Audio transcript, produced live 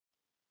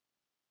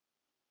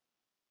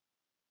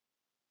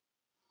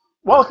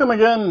Welcome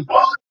again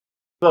to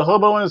the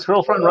Hobo and His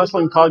Girlfriend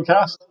Wrestling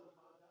Podcast.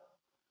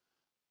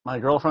 My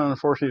girlfriend,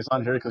 unfortunately, is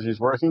not here because she's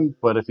working,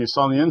 but if you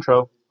saw in the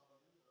intro,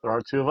 there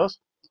are two of us.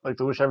 I'd like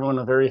to wish everyone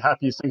a very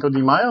happy Cinco de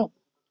Mayo.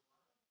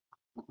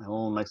 A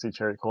little Mexi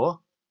cherry cola.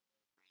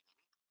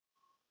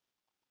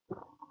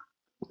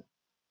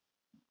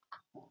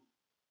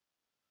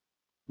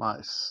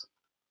 Nice.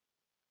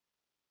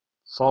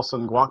 Salsa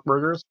and guac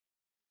burgers.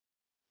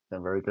 Yeah,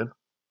 very good.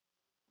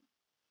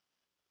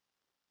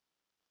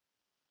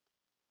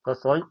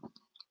 That's right.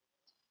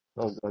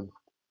 So good.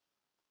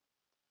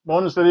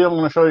 Bonus video, I'm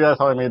going to show you guys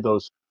how I made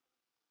those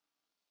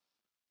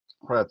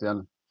right at the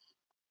end.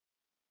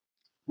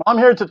 I'm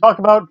here to talk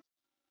about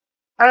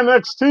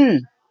NXT.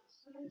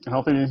 And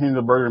hopefully you see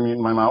the burger meat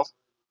in my mouth.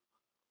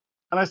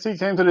 NXT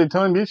came to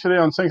Daytona Beach today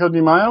on Cinco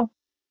de Mayo.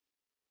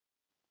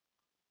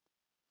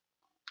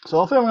 So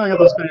hopefully I'm going to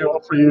get this video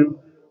up for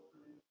you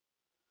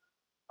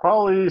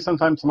probably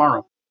sometime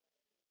tomorrow.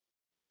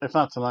 If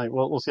not tonight,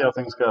 we'll see how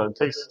things go.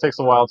 It takes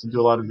a while to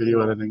do a lot of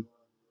video editing.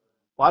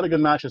 A lot of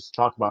good matches to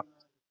talk about.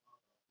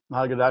 A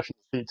lot of good action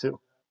to see too.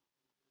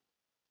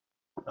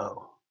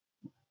 Oh,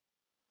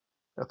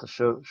 got to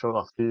show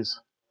off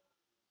these.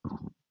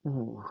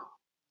 Ooh.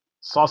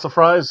 Salsa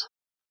fries,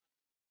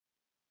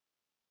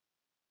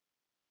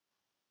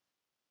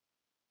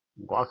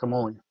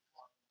 guacamole.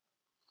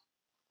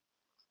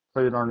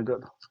 Pretty darn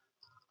good.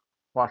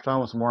 Wash down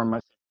with some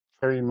more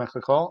cherry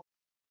Mexico.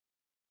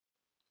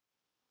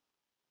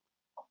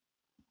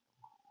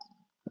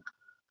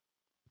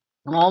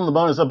 And all in the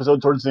bonus episode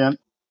towards the end.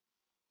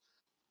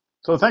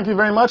 So thank you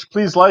very much.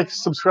 Please like,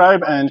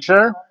 subscribe, and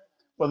share.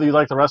 Whether you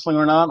like the wrestling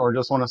or not, or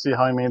just want to see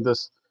how I made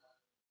this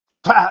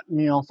fat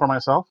meal for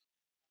myself.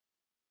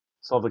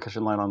 Still have the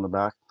kitchen light on the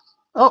back.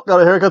 Oh,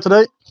 got a haircut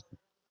today.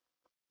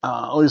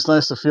 Always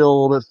nice to feel a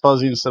little bit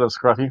fuzzy instead of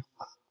scruffy.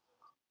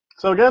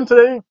 So again,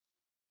 today,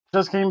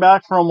 just came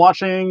back from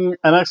watching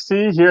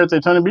NXT here at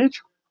Daytona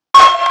Beach.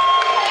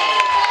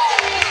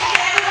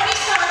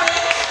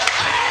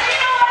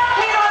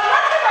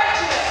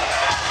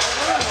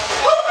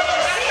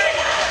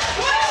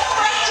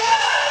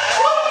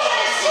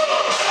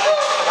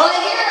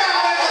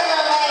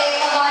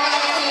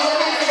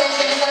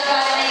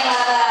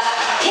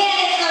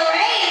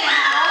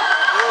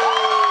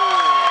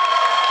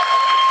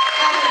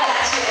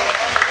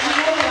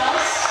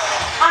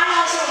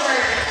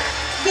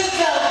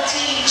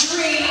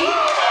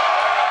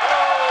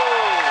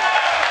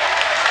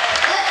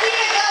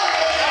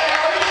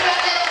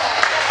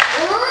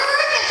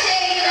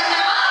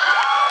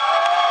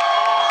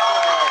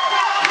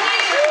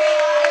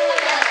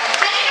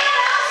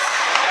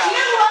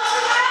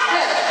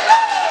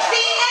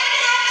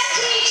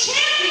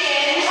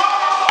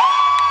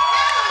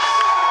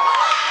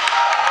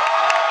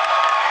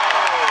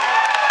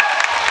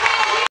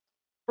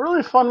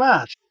 Really fun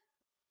match.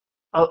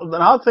 The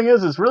odd thing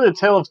is, it's really a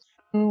tale of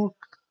two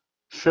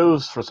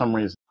shows for some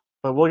reason.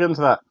 But we'll get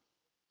into that.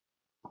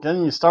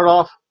 Again, you start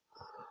off,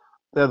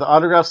 they had the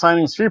autograph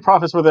signing. Street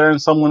Profits were there,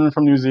 and some women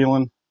from New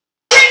Zealand.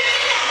 The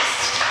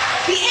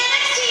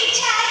NXT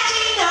Tag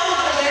Team known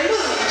for their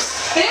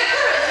moves, their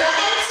charisma,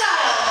 and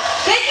style.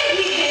 They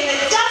competed in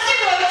the Dusty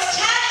Rhodes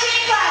Tag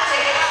Team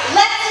Classic.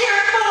 Let's hear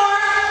it for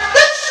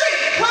the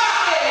Street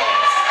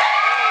Profits!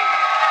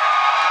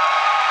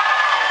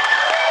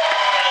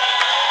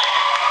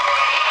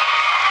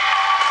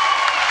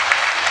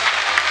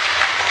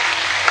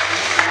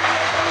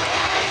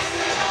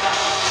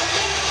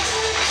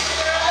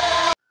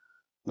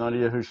 No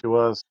idea who she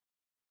was.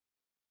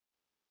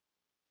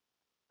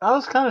 I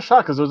was kind of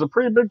shocked because there was a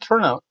pretty big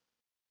turnout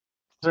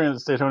during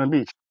the Daytona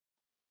Beach.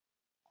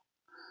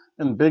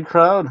 And big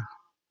crowd.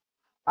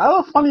 I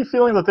have a funny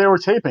feeling that they were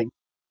taping.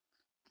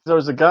 There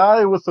was a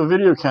guy with a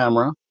video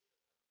camera.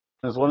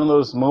 It was one of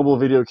those mobile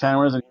video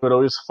cameras, and he would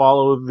always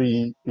follow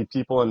the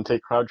people and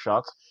take crowd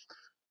shots.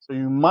 So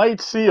you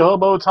might see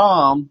Hobo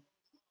Tom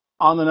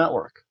on the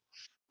network.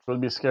 It would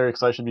be scary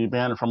because I should be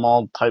banned from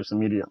all types of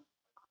media.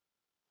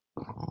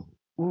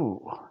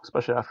 Ooh,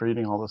 especially after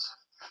eating all this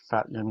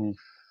fat, yummy,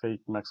 fake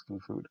Mexican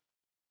food.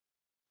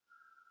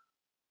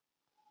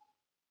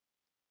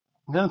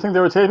 Didn't think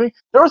they were taping.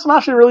 There were some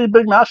actually really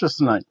big matches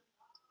tonight.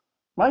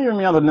 Might even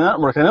be on the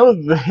network. I know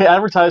they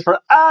advertised for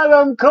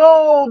Adam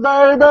Cole,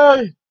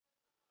 baby!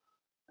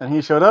 And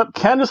he showed up.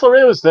 Candice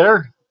LeRae was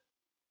there.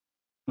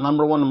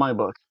 Number one in my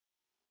book.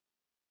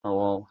 Oh,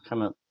 well,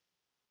 kind of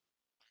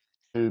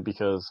two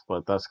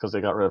but that's because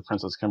they got rid of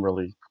Princess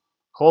Kimberly.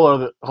 Whole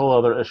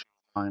other issue.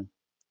 Fine.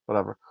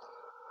 Whatever.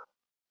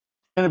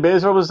 And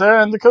Baszler was there,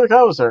 and Dakota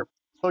Kai was there.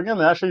 So again,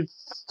 they actually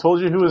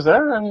told you who was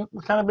there and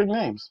kind of big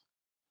names.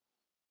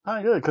 Kind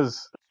of good,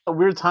 because a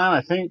weird time.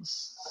 I think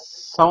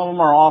some of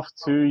them are off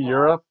to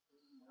Europe,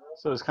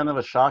 so it's kind of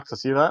a shock to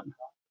see that.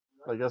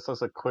 I guess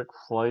that's a quick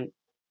flight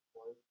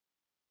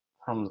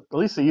from at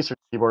least the Eastern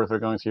Seaboard if they're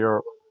going to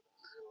Europe.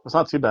 It's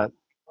not too bad.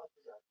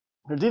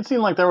 It did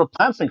seem like there were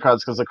plants in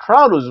crowds because the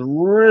crowd was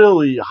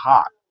really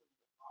hot.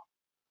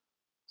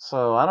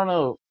 So I don't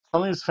know.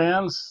 Some of these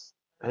fans,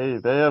 hey,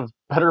 they have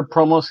better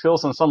promo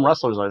skills than some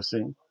wrestlers I've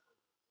seen.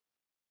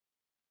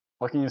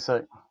 What can you say?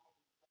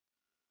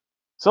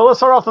 So let's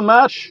start off the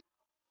match.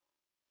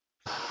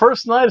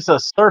 First night, it's a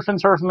surf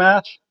and turf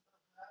match.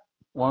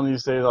 One of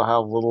these days, I'll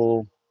have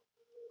little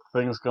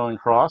things going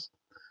across.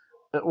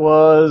 It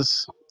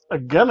was,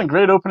 again, a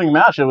great opening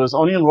match. It was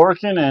Oni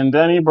Lorcan and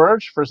Danny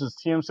Burch versus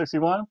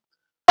TM61.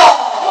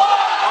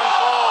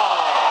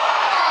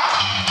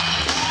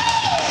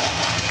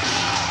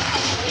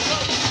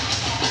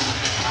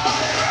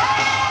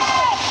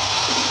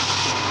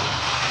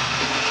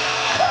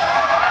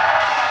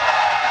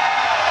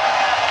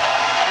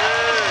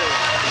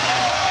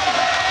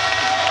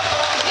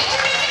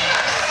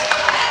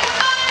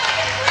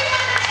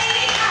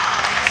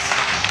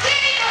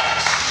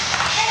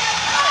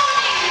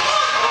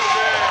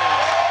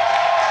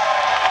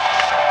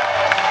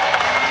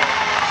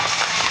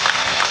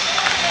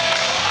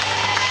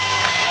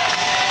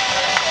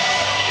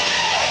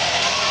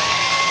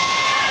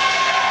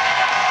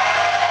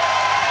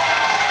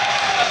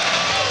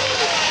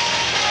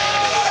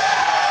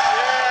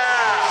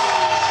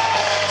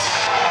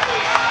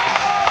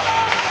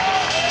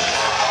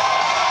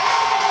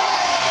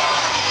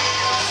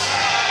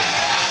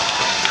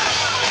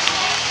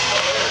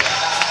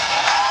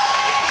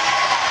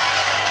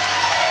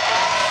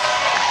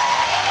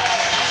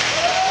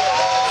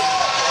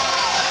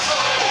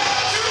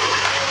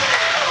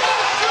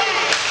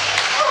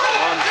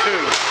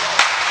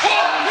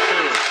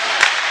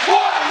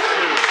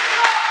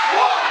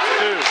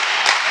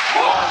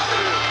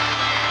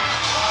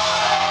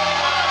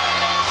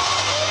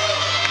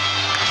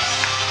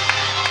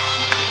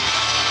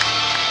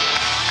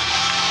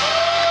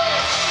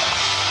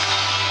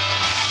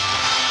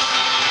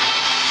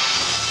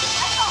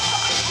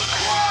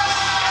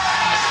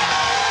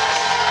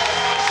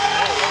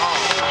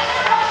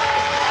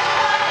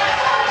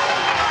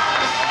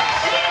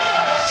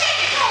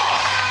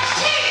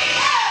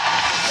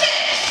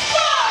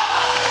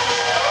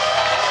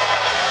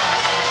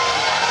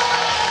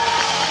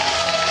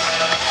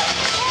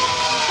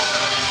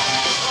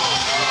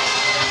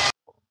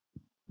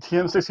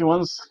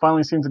 TM61s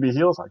finally seem to be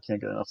heels. I can't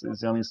get enough of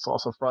these yummy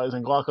salsa fries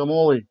and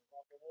guacamole.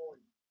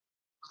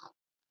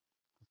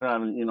 I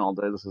haven't eaten all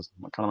day. This is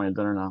kind of my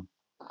dinner now.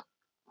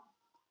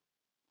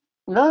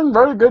 Again,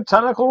 very good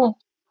technical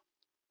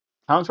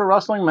counter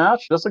wrestling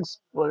match. Just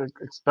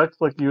expect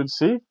like you would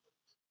see.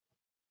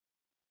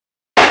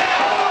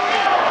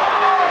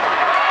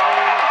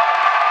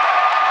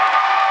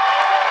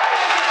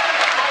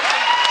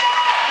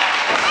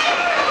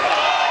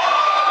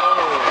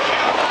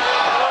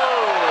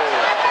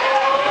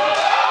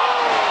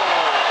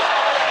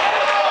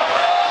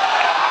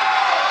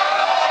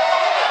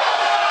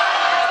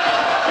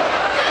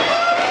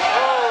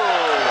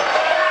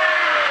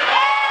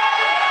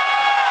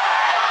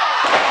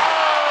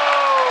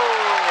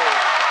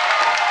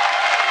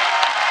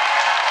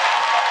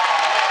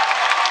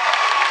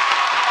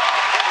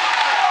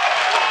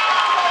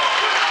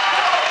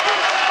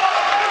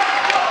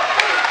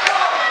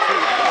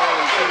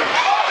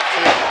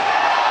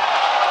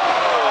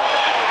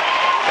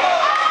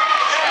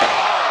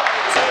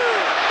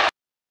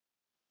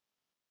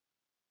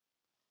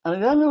 And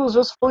again, it was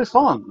just really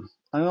fun.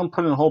 I'm going to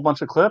put in a whole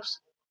bunch of clips.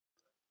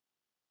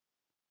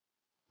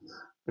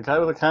 The guy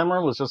with the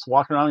camera was just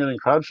walking around getting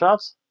crowd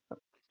shots.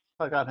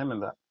 I got him in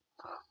that.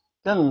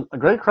 Again, a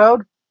great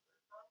crowd.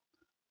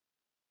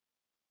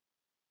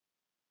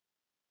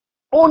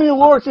 Oni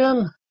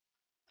Lorcan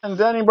and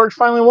Danny Burch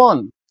finally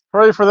won.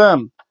 Hooray for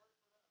them.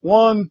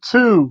 1,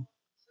 2,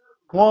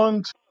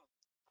 1, 2.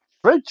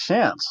 Great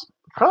chants.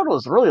 The crowd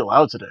was really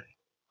loud today.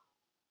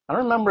 I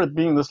don't remember it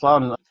being this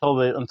loud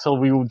until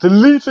we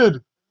deleted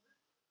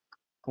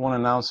the one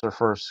announcer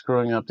for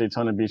screwing up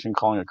Daytona Beach and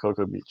calling it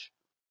Cocoa Beach.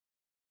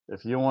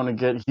 If you want to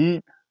get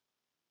heat,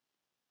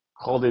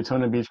 call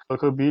Daytona Beach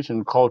Cocoa Beach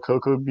and call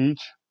Cocoa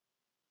Beach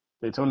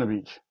Daytona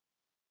Beach.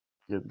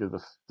 Get the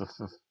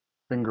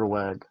finger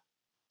wag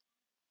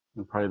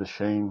and probably the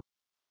shame.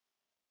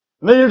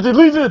 And then you're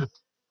deleted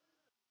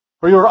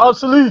or you're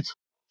obsolete.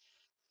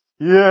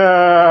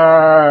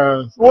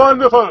 Yes,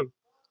 wonderful.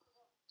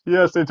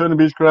 Yes, Daytona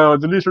Beach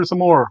crowd, delete her some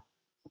more.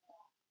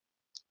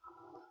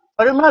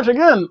 Second match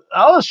again.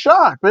 I was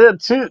shocked. They had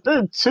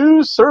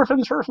two surf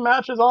and turf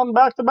matches on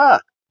back to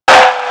back.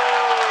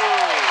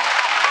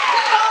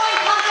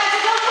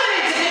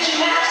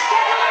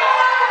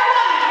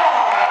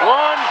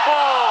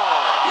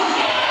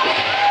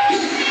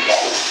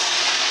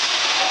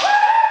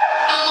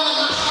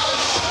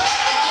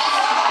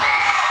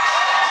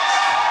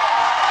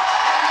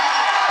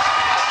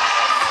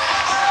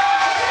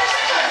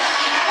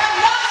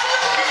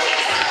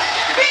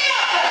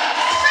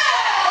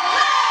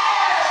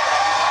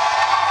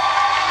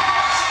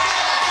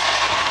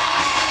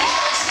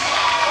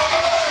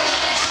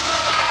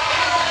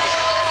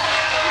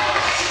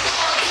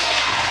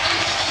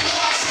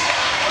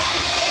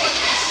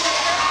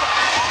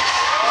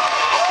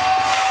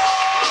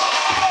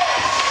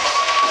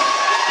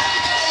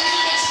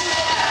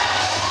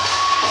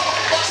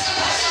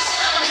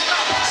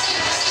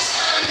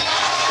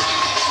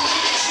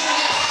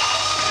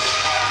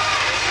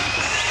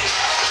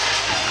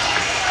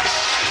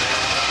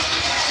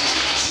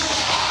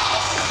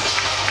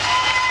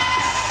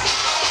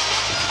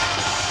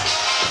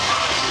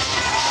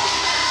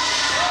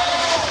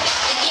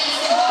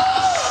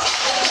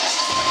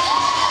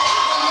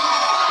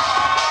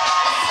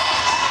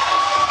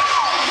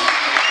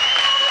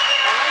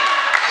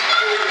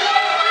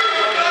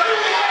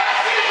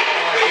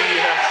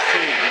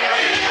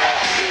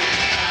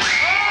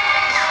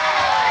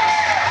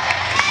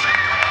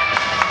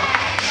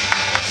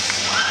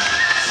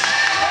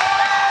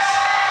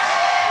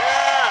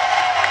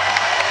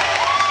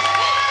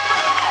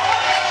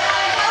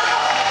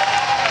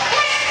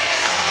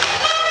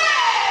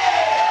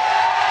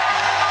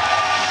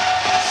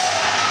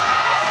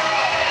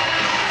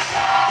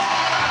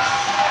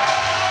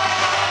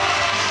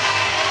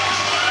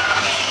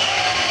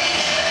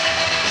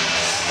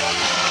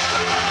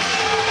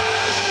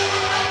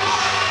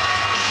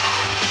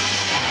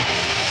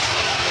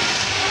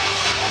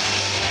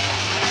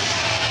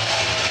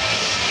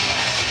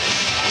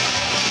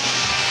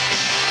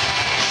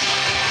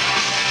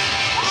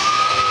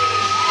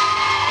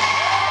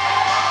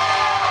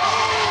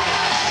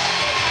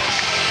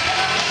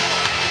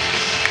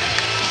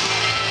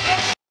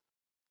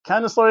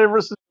 Candice LeRae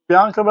versus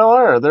Bianca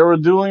Belair. There were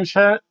dueling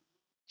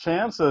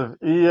chants of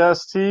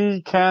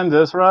EST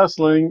Candice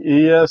Wrestling,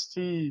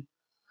 EST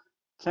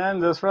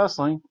Candice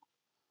Wrestling.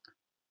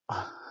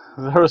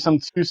 There were some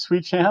too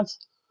sweet chants,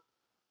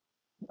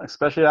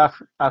 especially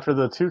after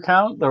the 2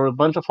 count. There were a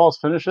bunch of false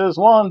finishes.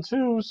 1,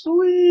 2,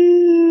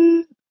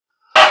 sweet.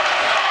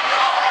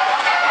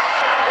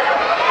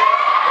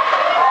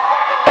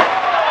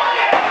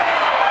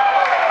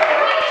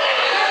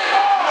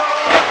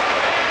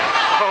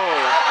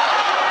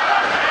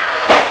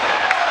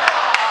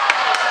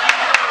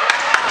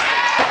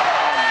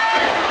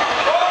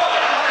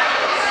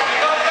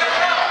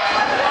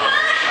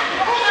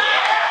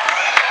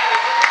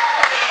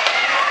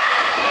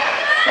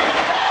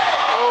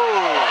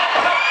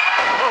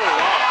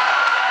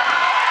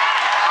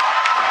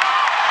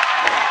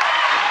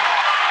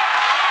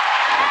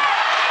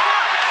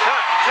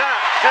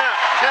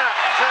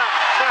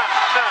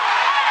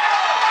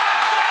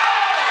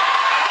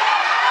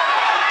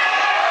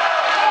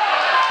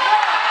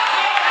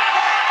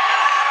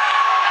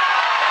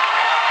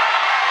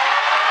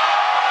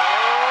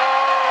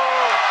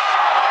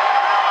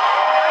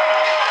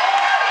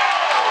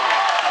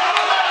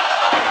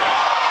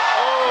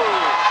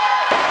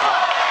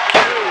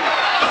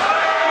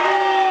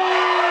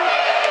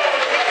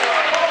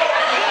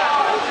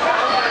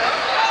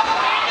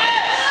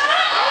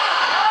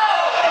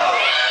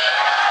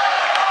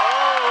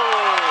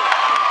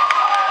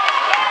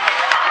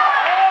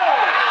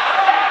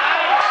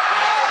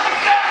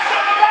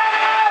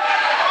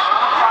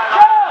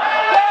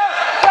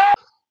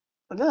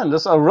 Again,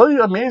 just a really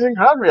amazing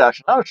crowd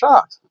reaction. I was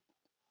shocked.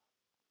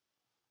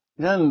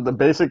 Again, the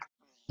basic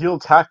heel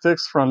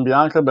tactics from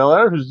Bianca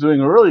Belair, who's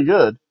doing really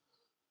good.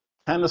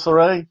 Candice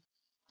LeRae,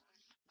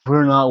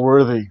 we're not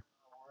worthy.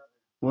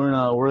 We're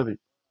not worthy.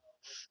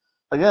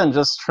 Again,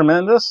 just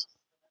tremendous.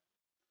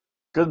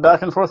 Good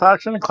back and forth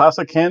action.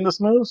 Classic Candice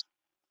moves.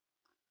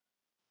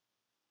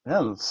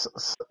 Again,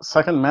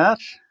 second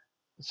match.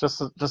 It's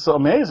just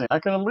amazing. I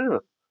couldn't believe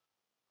it.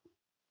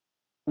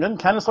 Again,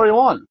 Candice LeRae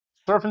won.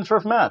 Surf and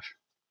turf match.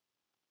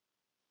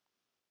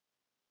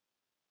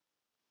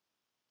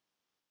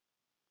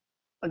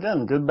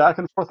 Again, good back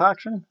and forth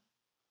action.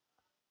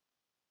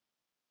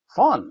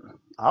 Fun.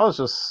 I was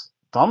just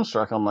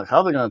dumbstruck. I'm like, how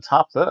are they going to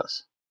top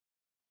this?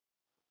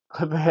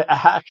 But they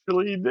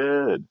actually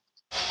did.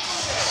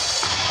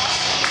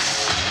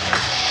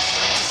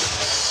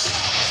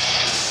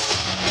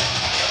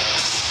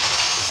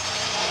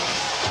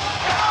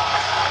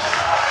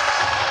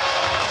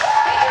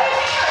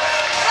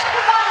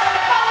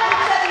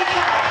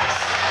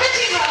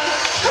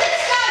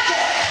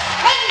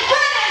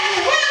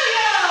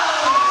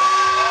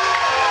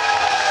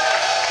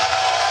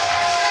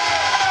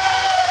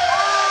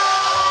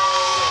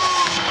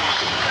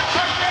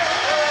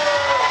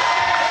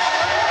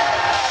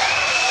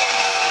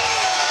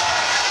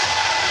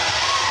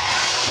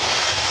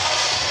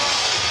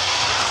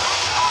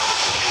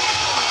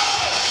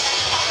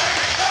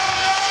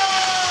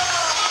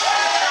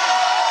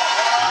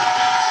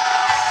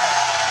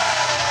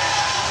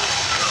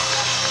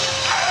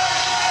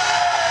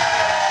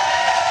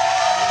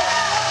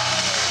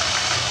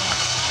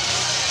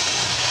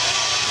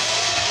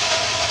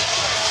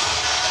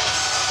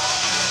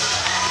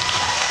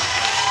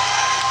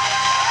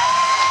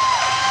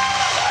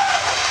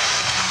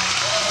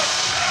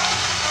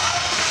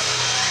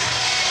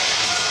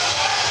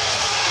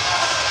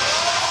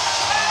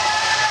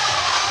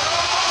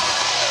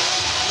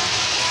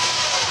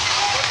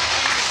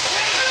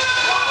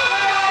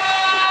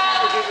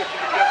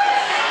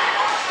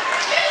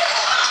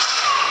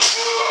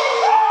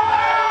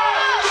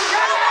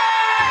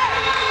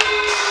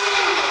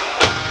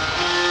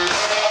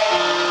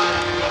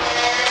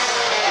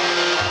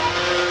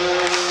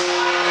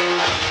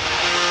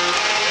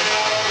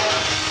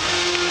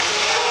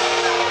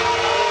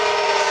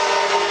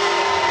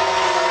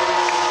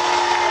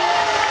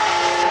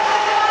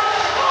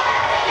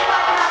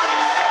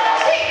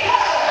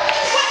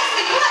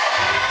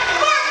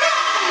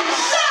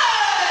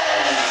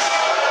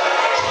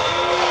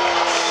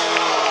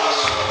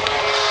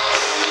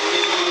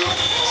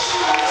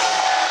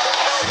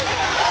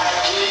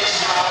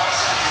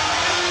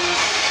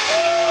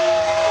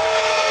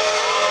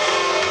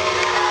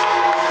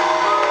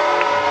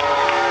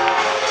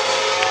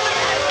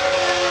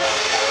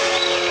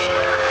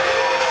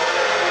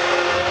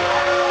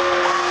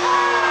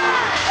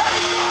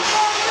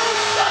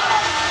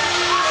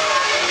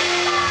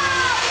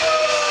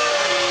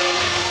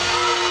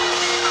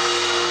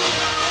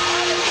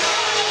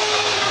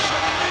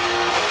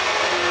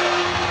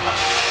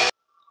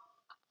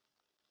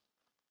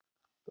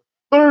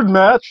 Third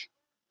match.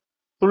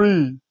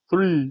 3,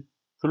 3,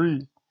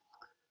 3.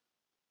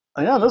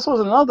 Yeah, this was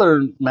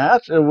another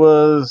match. It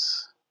was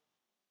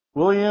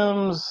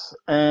Williams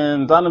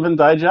and Donovan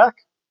Dijak,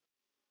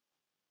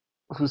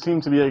 who seem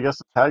to be, I guess,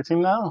 a tag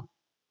team now,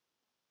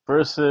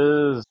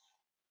 versus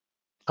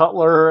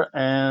Cutler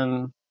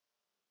and,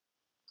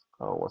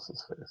 what's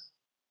his face?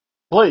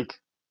 Blake,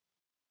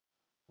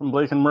 from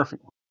Blake and Murphy.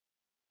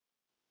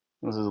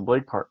 This is the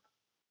Blake part.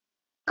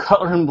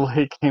 Cutler and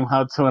Blake came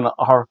out to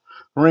our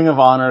Ring of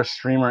Honor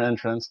streamer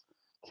entrance.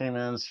 Came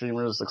in,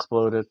 streamers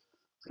exploded.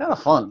 It's kind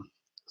of fun.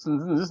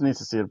 Just needs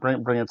to see it.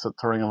 Bring it to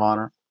Ring of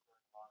Honor.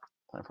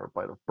 Time for a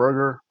bite of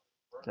burger.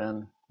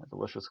 Again, a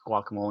delicious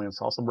guacamole and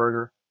salsa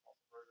burger.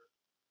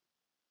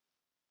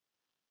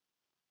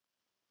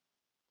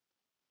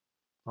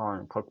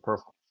 Alright, cooked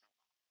perfect.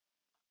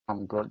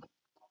 I'm good.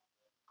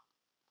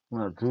 I'm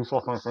gonna juice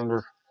off my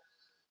fingers.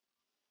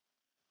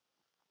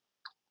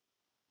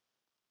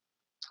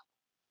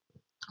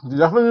 You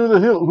definitely knew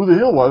who the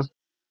heel was.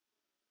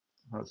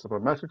 Let's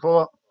put Mexico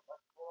up.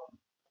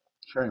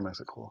 Sherry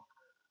Mexico.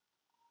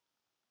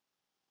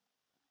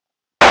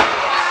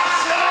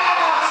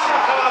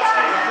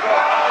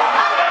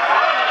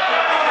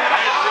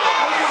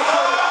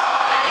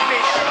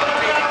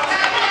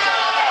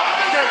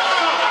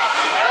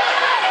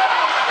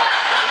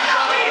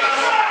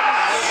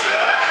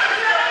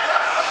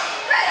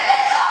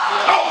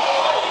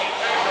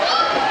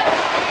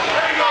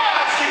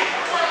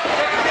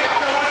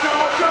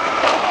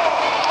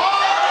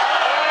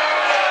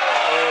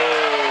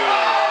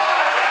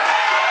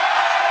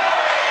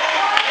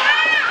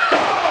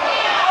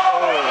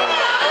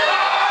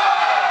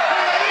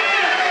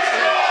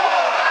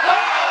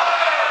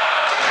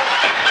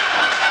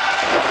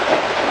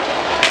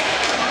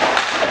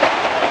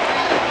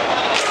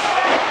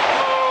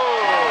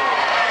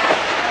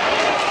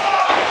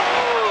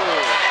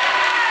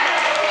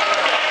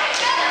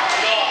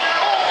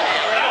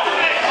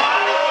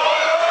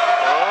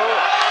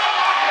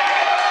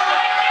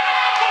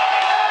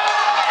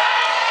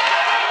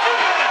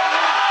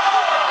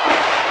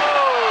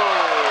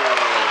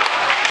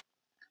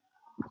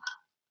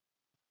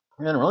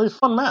 And a really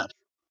fun match.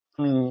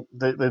 I mean,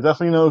 they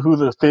definitely know who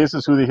the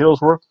faces, who the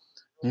heels were.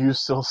 You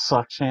still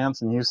suck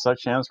chance and you suck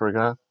chance for a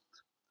guy.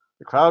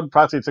 The crowd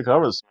practically took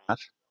over this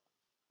match.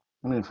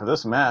 I mean, for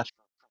this match,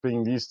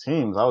 being these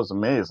teams, I was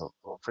amazed.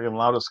 The freaking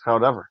loudest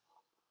crowd ever.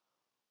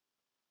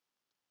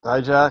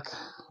 Dijak,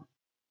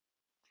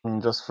 I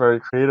mean, just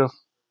very creative.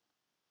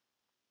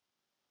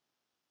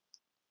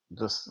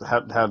 Just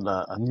had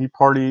a knee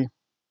party.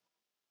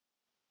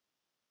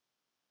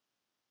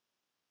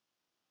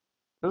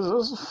 This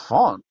was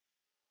fun.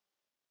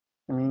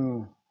 I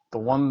mean, the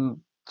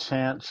one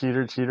chant,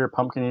 cheater, cheater,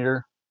 pumpkin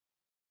eater.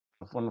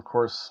 One, of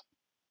course,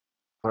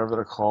 whatever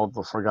they're called,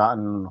 the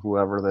forgotten,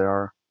 whoever they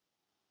are.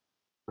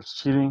 It's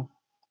cheating.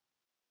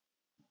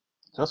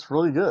 Just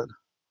really good.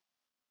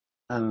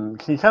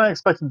 And he kind of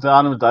expected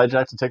Donovan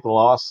Dijak to take the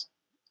loss.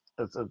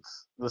 It's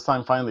this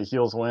time finally the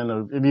heels win.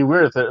 It'd be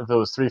weird if it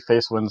was 3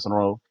 face wins in a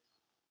row.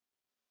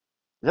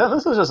 Yeah,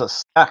 this is just a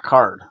stacked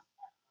card.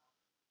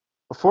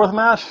 The fourth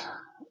match,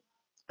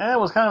 it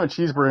was kind of a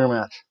cheeseburger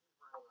match.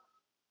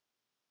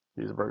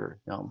 Cheeseburger,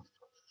 yum.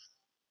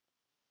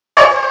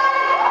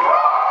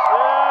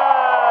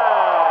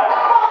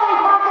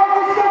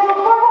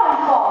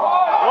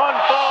 One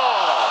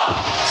fall.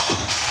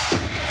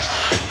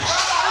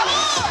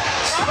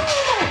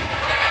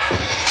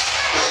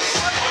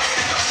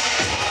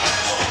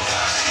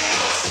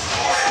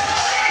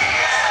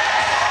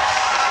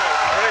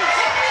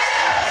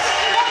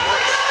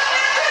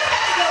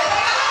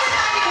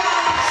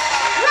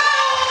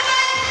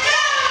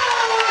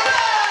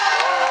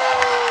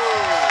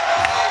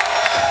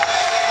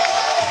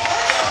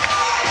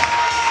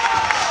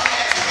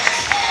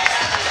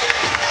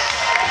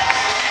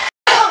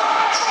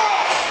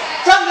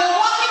 From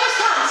Milwaukee,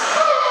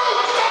 Wisconsin,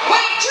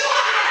 weighing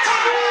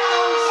 210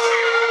 pounds,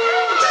 Hobo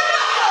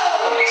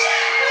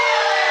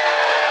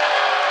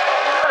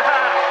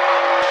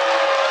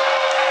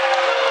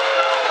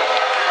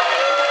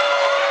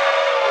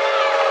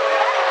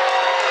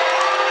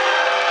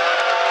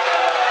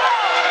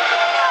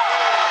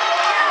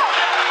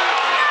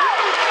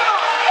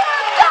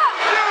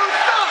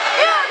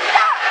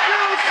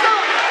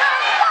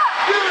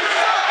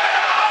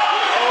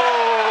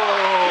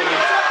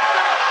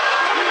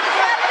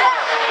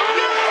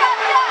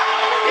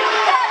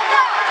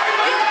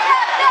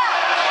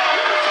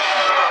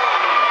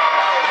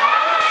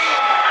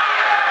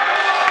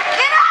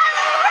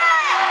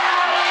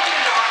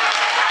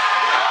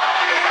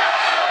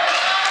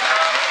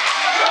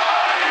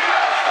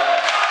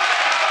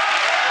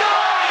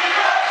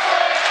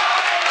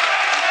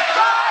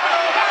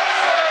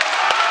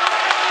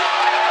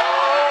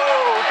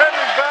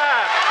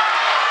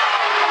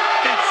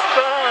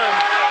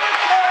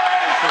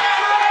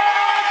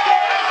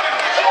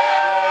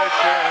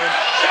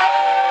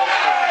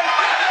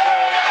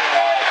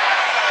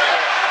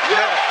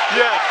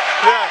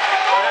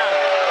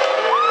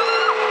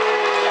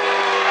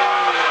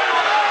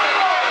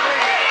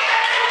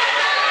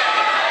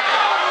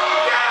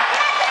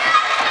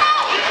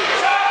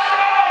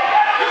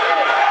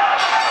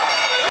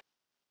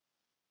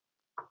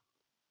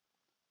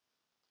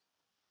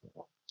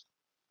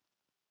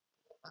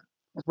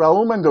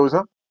Raul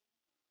Mendoza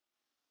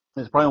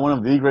is probably one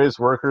of the greatest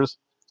workers,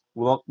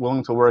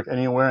 willing to work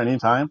anywhere,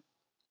 anytime,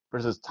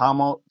 versus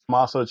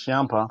Tommaso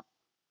Ciampa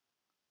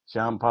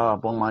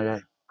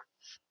Bonmaye.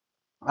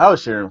 I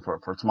was cheering for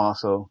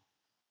Tommaso.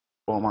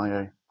 Oh my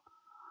god.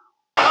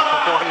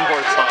 One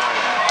more time.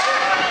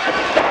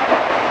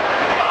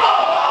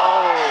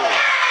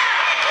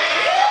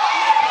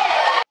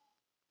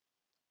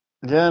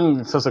 Again,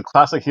 it's just a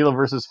classic heel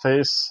versus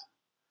face.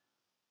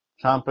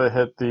 Ciampa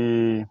hit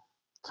the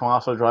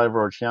Tommaso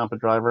driver or Ciampa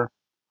driver.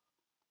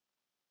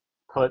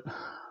 Put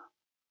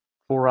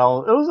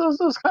 4L. It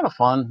was kind of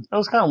fun. It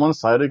was kind of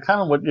one-sided, kind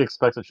of what you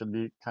expect it should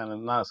be. Kind of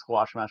not a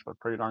squash match, but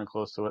pretty darn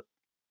close to it.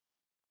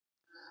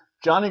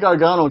 Johnny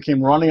Gargano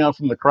came running out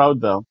from the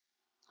crowd though,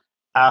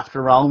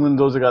 after Raul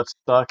Mendoza got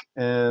stuck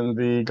in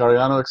the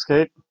Gargano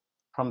escape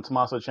from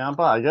Tommaso Ciampa.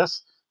 I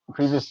guess in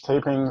previous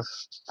tapings,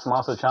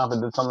 Tommaso Ciampa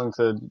did something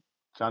to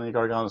Johnny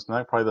Gargano's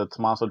neck, probably the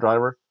Tommaso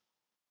driver.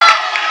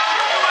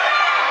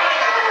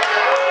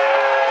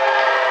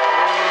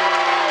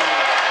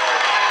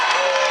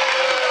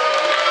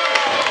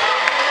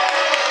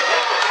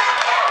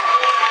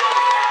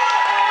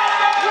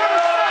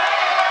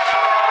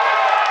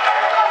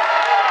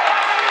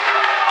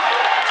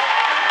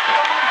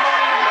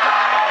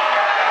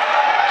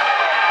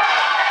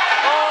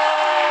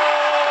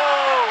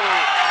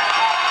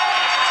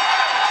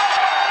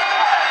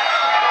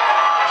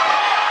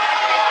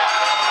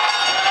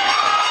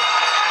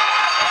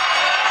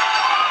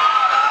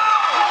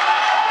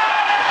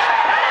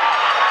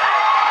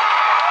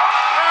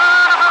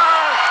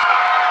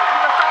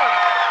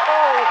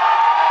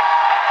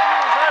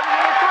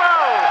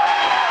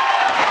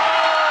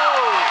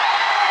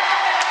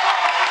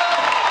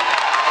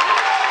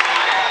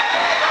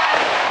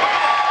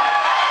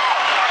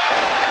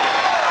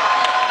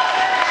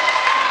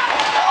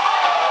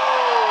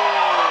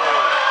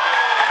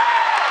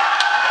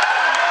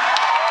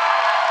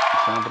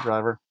 Ciampa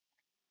driver.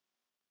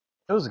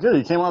 It was good.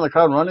 He came out of the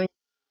crowd running,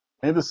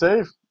 made the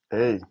save.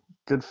 Hey,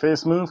 good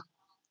face move.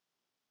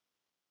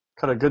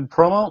 Cut a good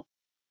promo.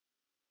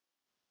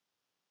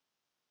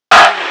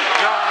 I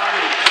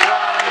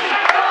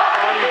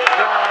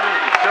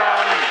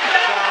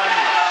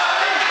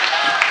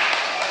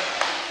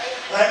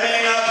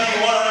may not be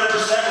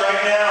 100%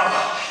 right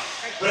now,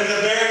 but in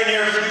the very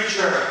near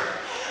future,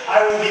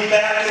 I will be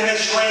back in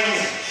this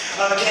ring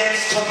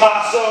against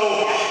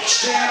Tommaso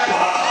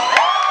Ciampa.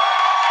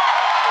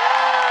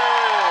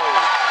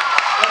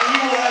 And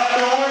he will have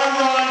nowhere to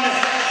run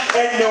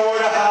and nowhere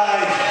to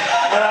hide.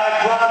 And I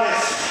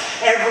promise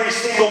every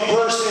single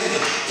person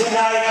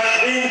tonight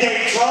in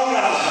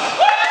Daytona,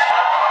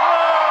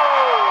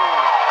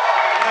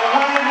 and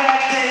when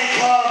that day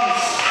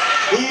comes,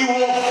 he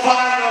will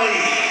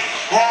finally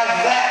have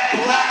that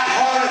black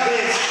heart of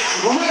his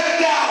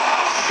ripped out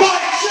by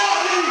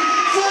Johnny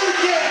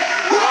freaking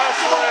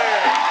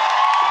Wrestling!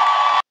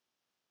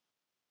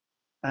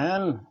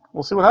 And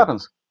we'll see what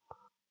happens.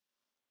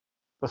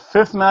 The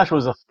fifth match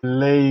was a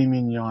filet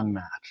mignon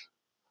match.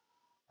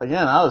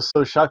 Again, I was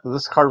so shocked that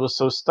this card was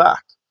so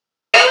stacked.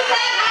 Tell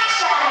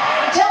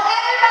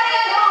everybody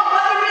at home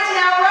what there is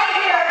now right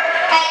here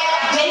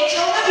at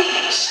Daytona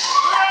Beach.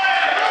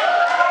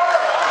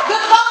 The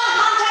following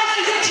contest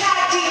is a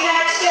tag team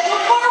match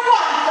scheduled for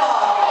one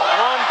fall.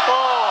 One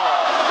fall.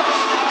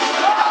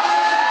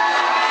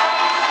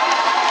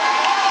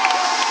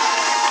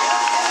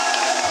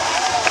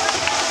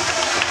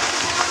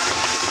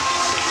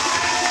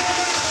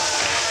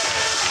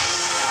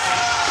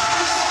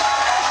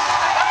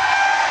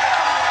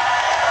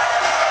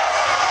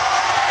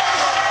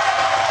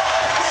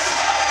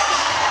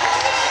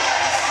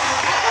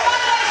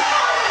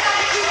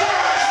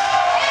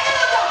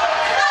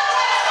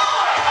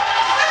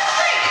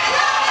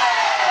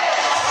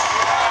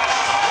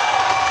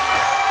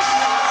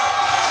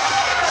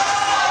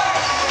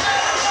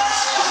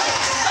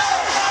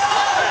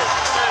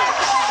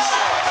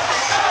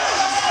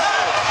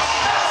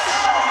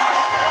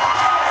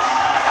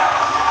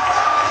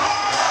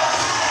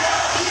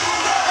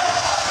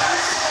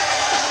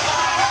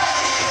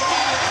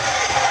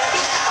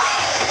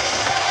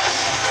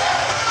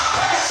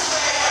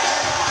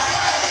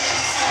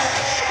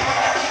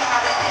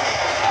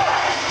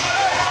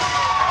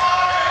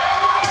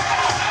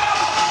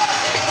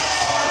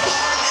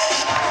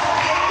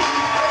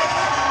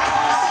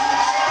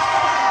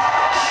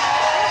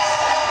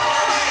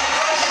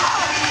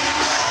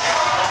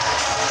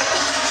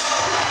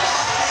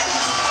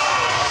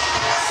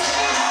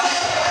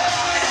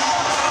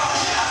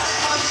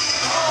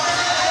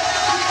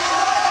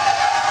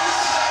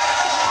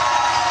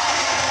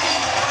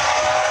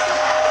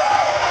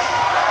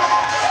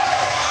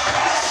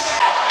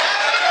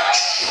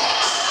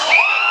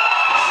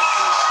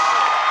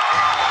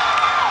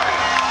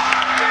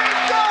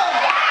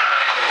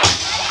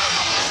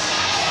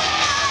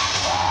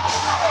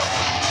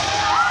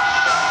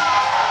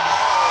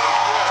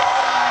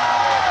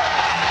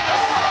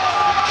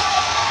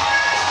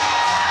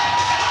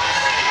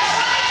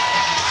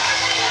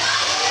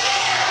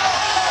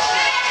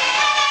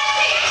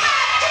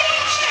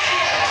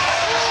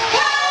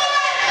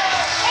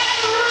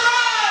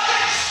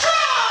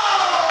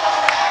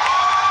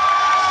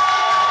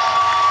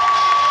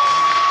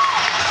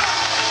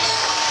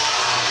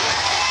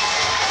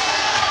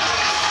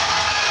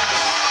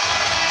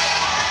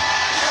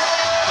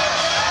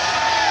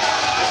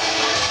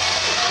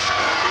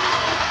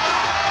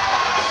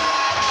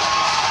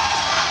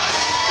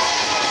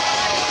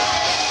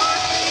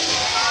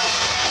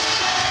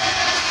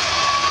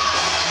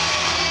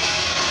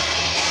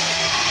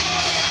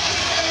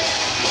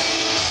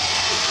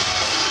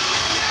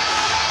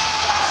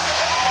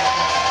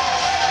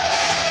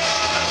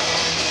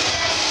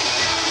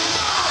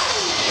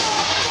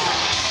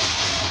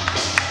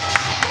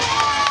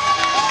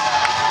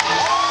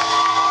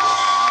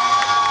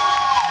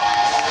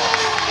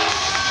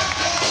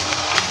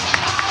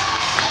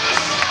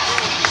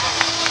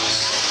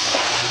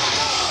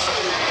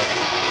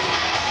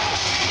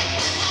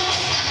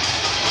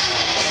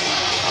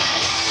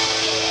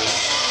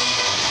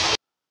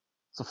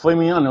 So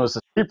flaming on, it was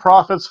the Street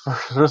Profits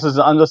versus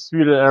the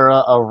Undisputed Era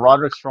of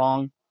Roderick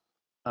Strong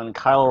and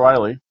Kyle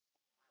O'Reilly.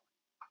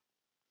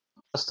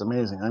 Just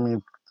amazing. I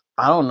mean,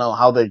 I don't know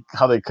how they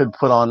could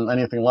put on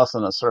anything less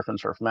than a surf and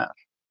turf match.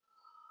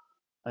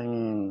 I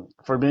mean,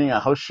 for being a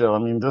house show, I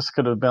mean, this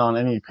could have been on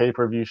any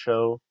pay-per-view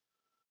show,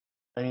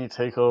 any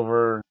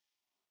takeover.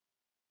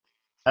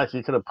 Heck,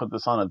 you could have put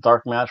this on a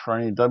dark match for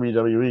any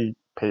WWE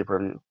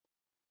pay-per-view.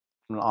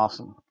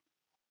 Awesome.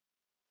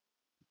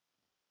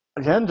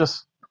 Again,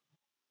 just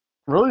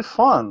really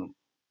fun.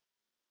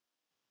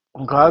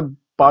 I'm glad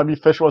Bobby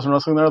Fish wasn't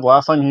wrestling there. The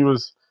last time he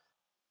was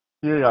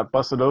here, he got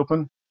busted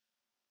open.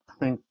 I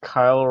think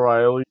Kyle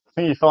O'Reilly. I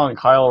think he fell on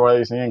Kyle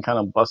O'Reilly's knee and kind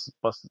of busted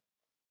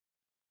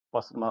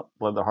him up.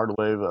 Bled the hard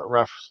way. The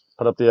refs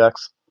put up the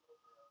X.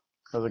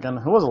 Because again,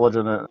 it was a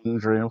legitimate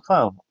injury and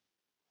kind of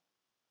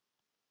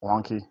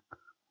wonky.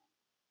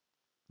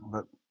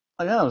 But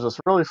again, it was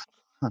just really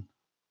fun.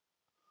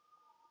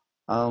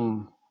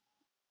 Um,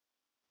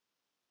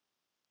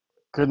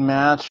 Good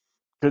match,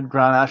 good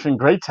ground action,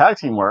 great tag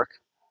team work.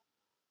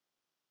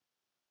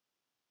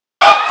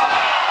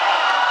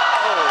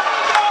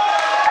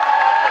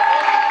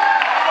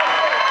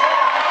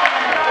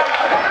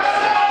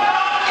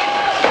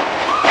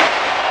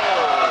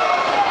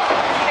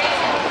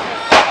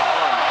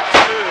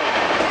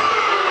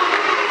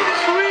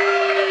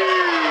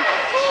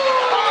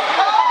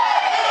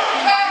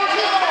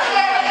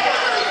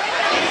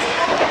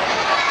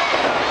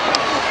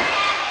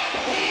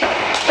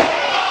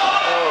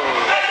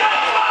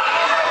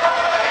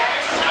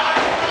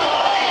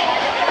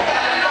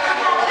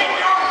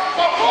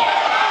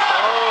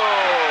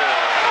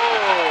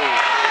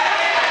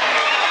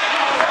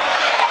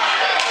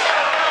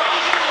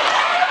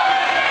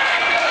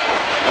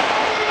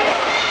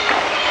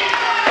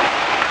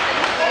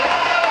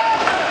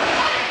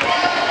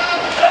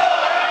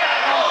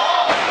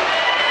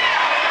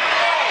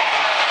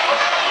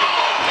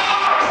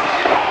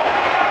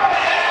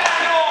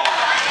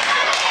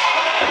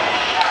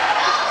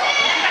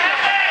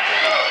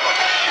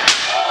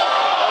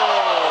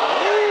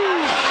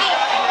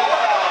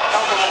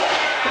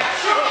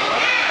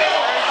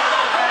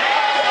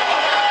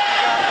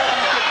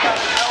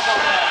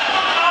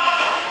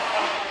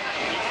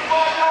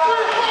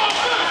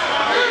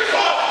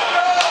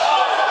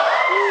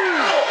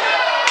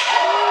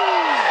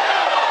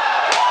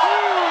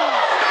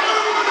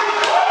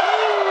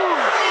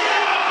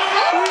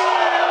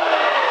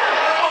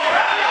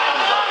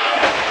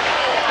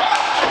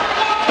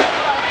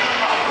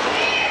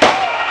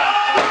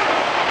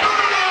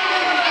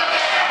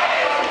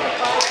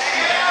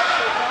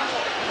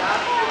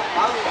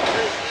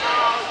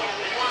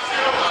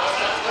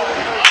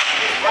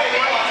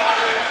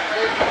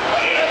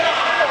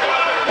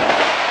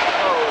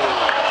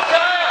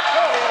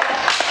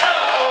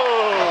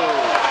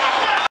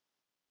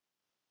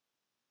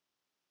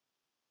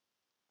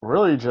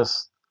 Really,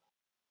 just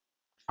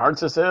hard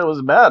to say it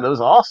was bad. It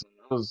was awesome.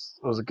 It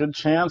was a good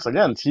chance.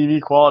 Again,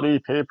 TV quality,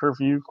 pay per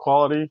view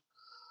quality.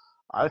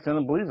 I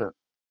couldn't believe it.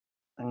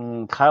 I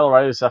mean, Kyle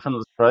O'Reilly is definitely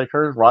the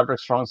striker. Roderick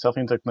Strong, self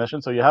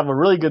technician. So you have a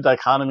really good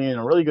dichotomy and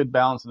a really good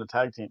balance in the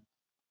tag team.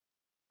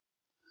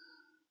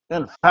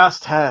 And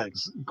fast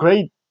tags,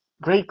 great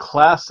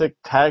classic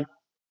tag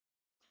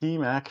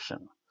team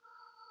action.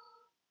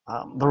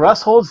 The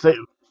rest holds,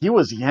 he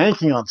was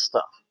yanking on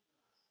stuff.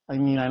 I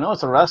mean, I know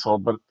it's a rest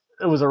hold, but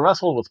it was a rest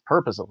hold with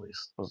purpose at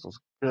least. It was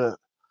good.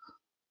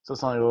 So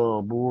it's not like,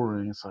 oh,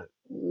 boring. It's like,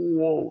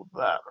 whoa,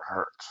 that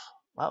hurts.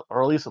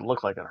 Or at least it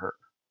looked like it hurt.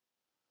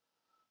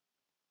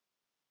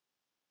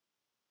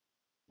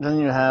 Then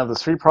you have the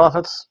Street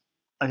Profits.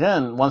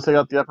 Again, once they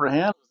got the upper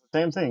hand,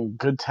 same thing.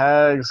 Good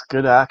tags,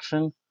 good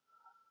action.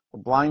 A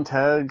blind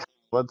tag,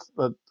 let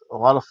a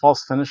lot of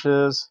false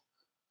finishes.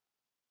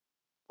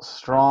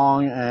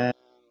 Strong and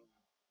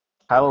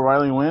Kyle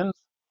O'Reilly wins.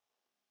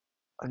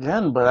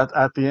 Again, but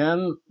at the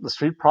end, the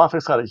Street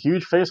Profits got a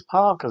huge face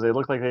pop because they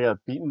looked like they got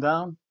beaten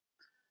down.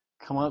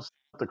 Come up,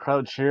 the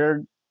crowd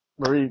cheered.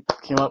 Murray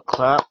came up,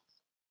 clapped.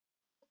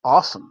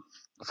 Awesome.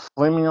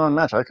 Flaming on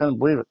match. I couldn't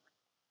believe it.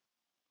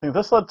 I think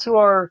this led to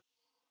our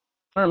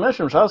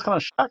intermission, which I was kind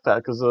of shocked at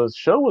because the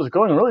show was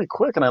going really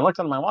quick, and I looked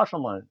at my watch and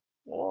I'm like,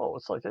 whoa,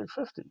 it's like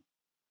 8:50. We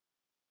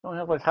only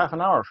have like half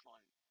an hour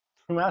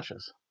for 2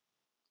 matches.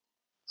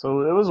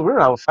 So it was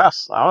weird how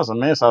fast. I was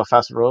amazed how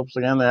fast the ropes.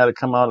 Again, they had to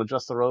come out,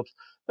 adjust the ropes.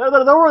 There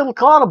were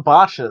a lot of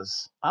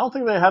botches. I don't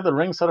think they had the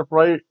ring set up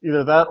right.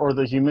 Either that or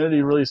the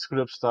humidity really screwed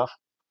up stuff.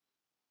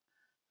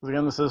 Because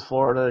again, this is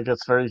Florida. It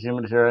gets very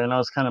humid here. I know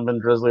it's kind of been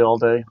drizzly all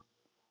day.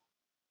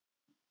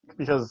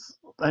 Because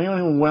anyone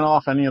who went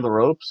off any of the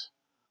ropes,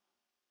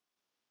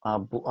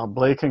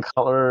 Blake and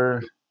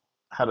Cutler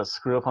had a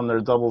screw up on their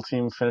double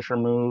team finisher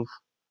move.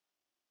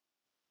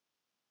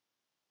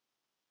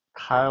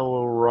 Kyle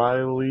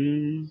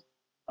O'Reilly.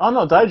 Oh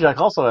no, Dijak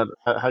also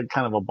had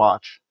kind of a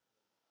botch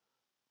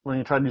when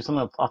he tried to do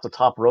something off the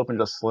top rope and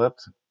just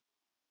slipped.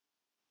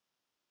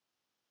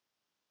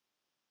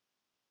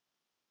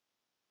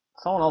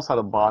 Someone else had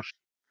a botch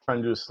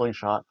trying to do a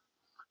slingshot.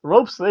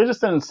 Ropes, they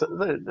just didn't.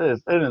 They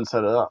didn't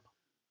set it up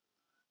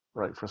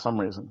right for some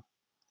reason.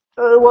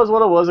 It was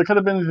what it was. It could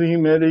have been the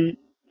humidity.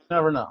 You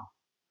never know.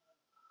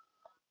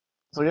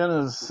 So again,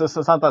 it's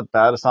not that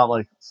bad. It's not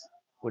like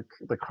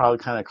the crowd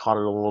kind of caught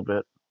it a little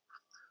bit,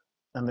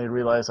 and they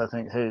realized, I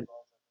think, hey,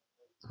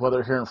 the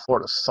weather here in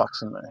Florida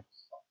sucks in May.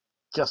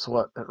 Guess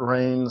what? It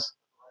rains.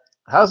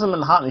 It hasn't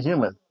been hot and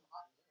humid,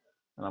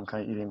 and I'm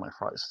kind of eating my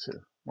fries too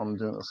while I'm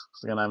doing this.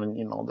 Because again, I haven't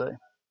eaten all day.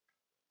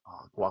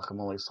 Oh,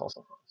 guacamole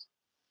salsa fries.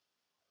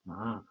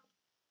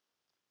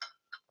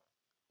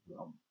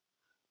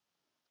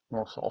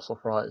 More salsa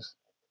fries.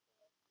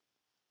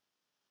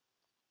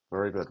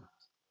 Very good.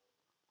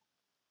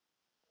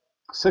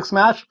 Sixth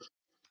match.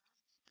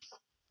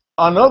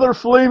 Another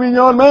filet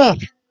mignon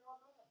match.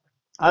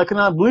 I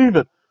cannot believe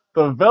it.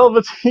 The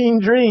Velveteen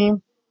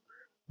Dream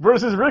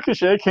versus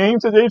Ricochet came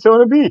to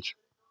Daytona Beach,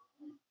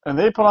 and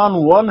they put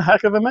on one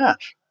heck of a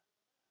match.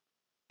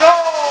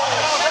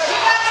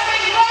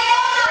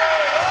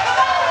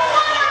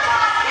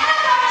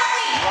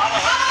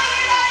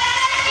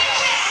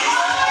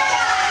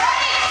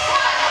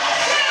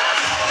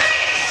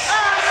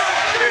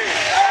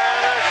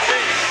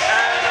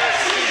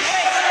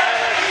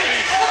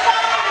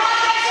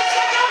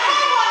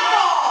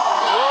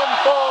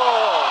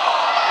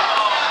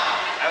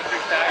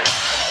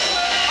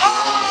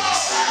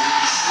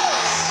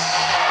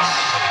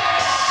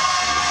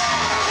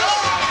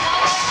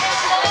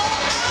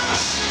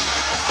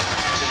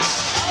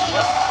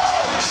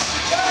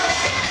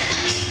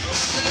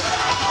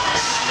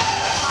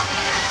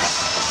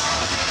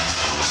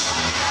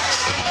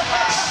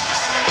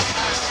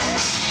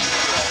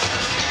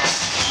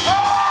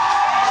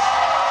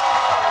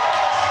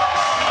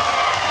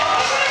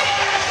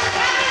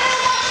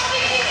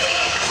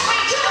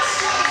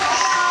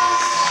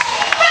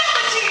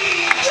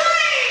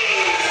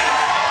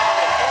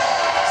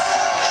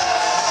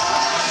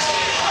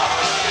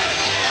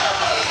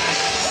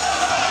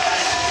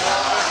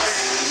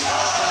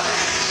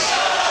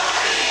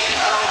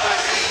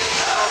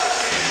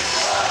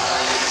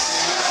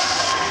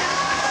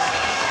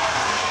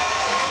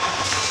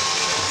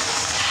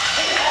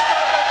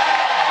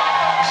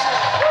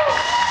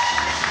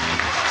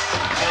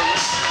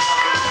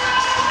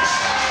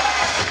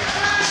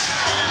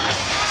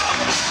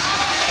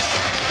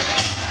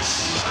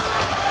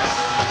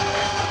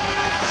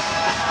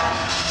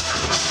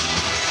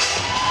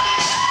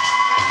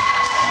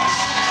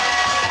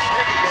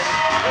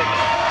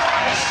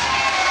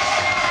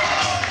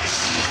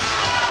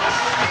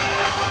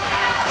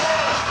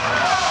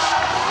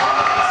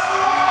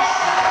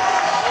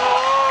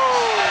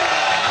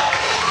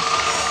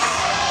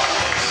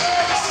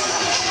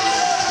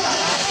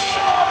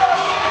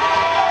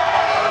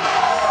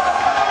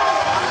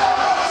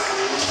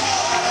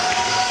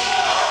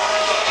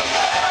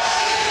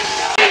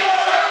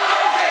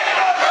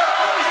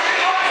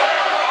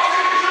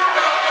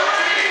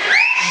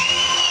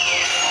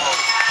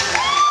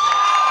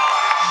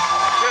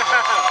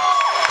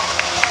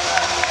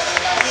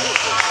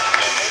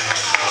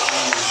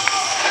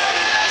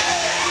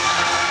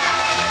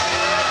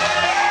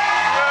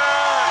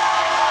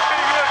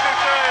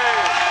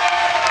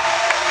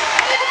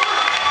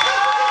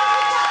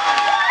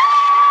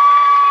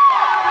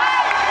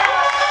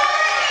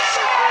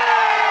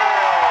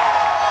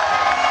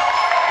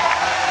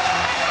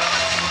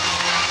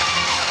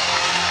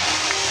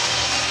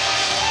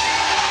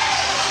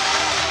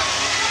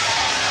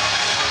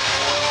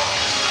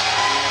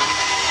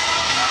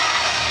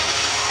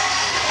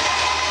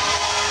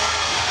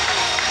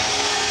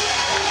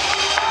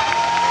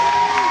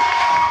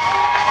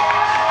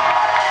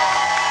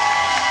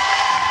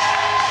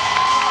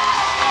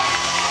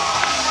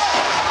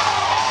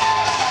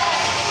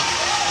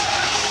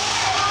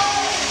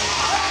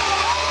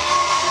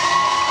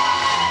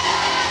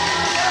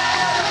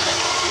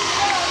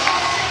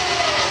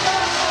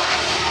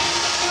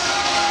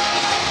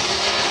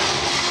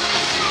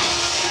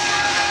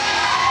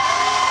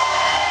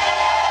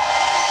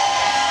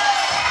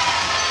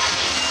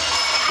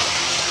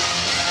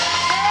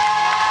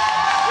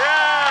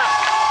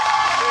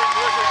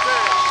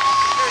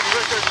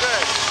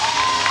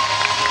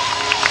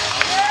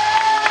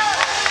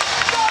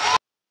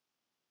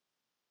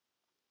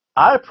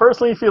 I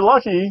personally feel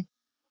lucky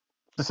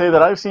to say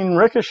that I've seen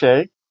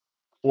Ricochet,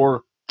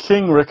 or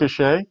King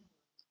Ricochet,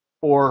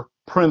 or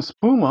Prince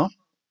Puma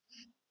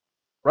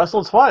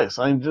wrestle twice.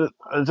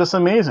 Just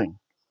amazing.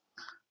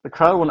 The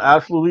crowd went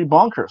absolutely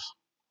bonkers.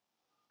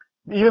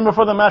 Even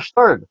before the match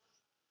started.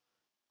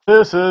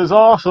 This is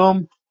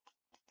awesome.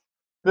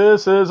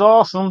 This is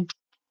awesome.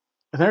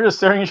 And they're just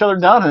staring each other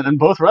down, and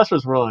both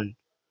wrestlers were like,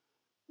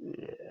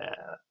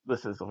 yeah,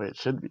 this is the way it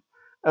should be.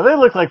 And they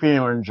looked like they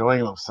were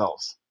enjoying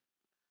themselves.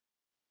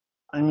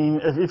 I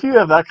mean, if you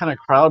have that kind of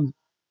crowd,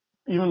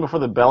 even before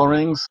the bell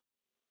rings,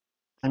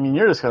 I mean,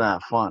 you're just going to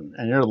have fun,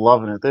 and you're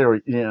loving it. They were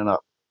eating it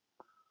up.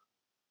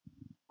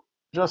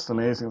 Just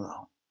amazing,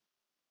 though.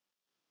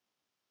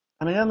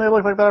 And again, they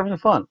look like they're having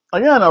fun.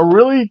 Again, a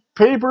really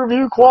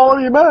pay-per-view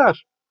quality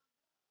match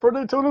for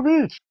Daytona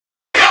Beach.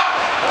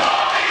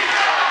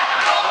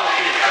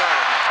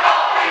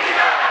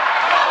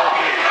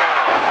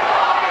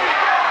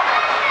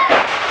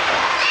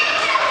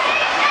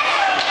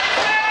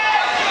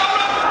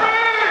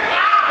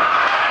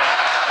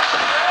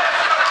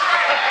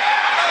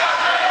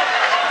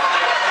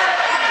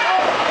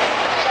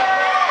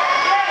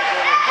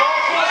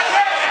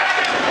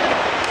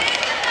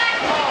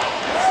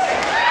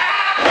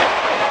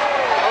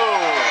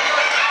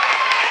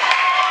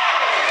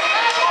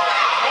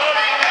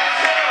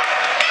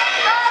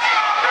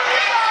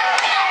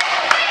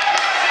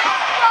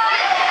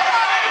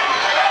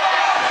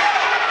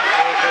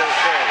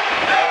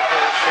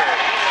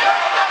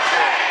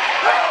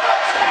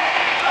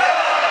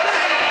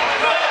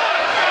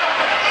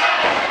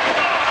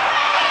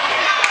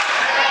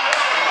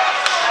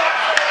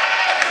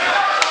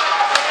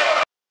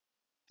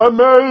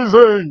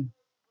 Amazing!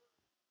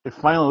 They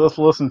finally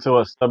listen to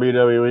us,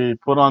 WWE.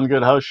 Put on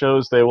good house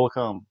shows, they will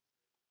come.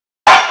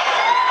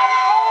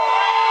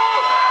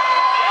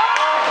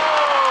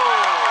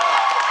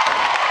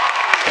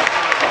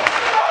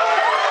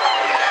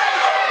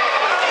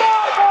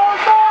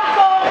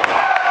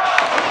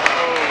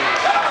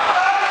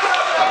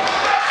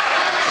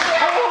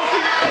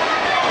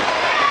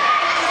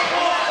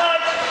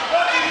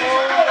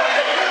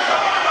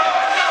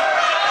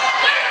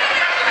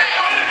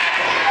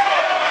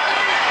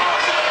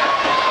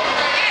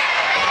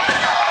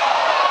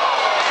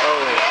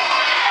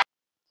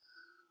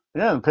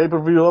 Yeah,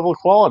 pay-per-view level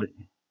quality.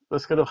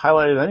 This could have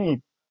highlighted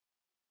any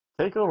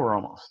takeover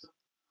almost.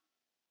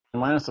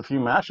 Minus a few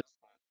matches.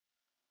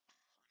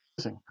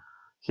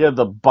 He had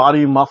the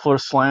body muffler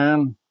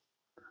slam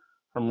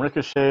from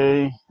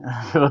Ricochet,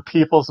 the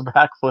People's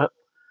backflip.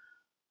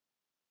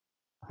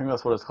 I think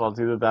that's what it's called.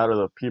 It's either that or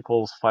the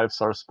People's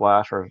 5-star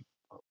splash or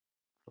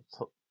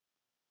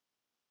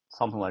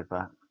something like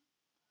that.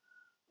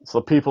 It's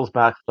the People's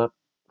backflip.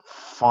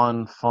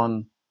 Fun.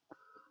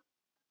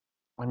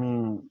 I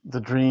mean, the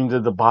Dream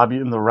did the Bobby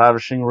and the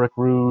Ravishing Rick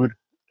Rude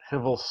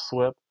Hivel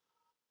Swip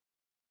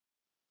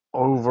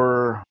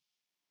over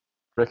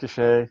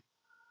Ricochet.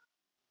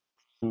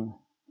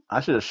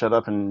 I should have shut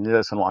up and you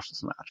guys can watch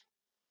this match.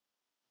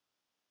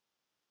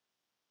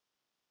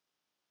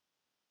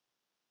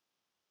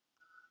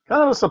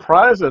 Kind of a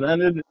surprise it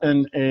ended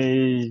in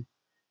a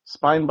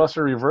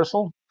spinebuster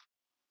reversal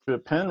to a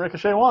pin.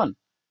 Ricochet won.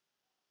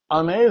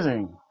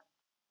 Amazing.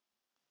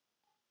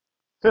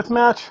 Fifth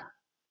match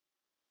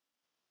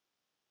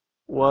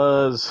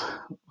was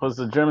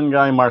the German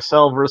guy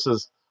Marcel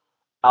versus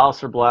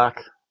Aleister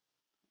Black.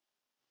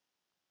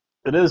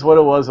 It is what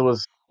it was. It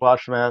was a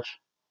squash match.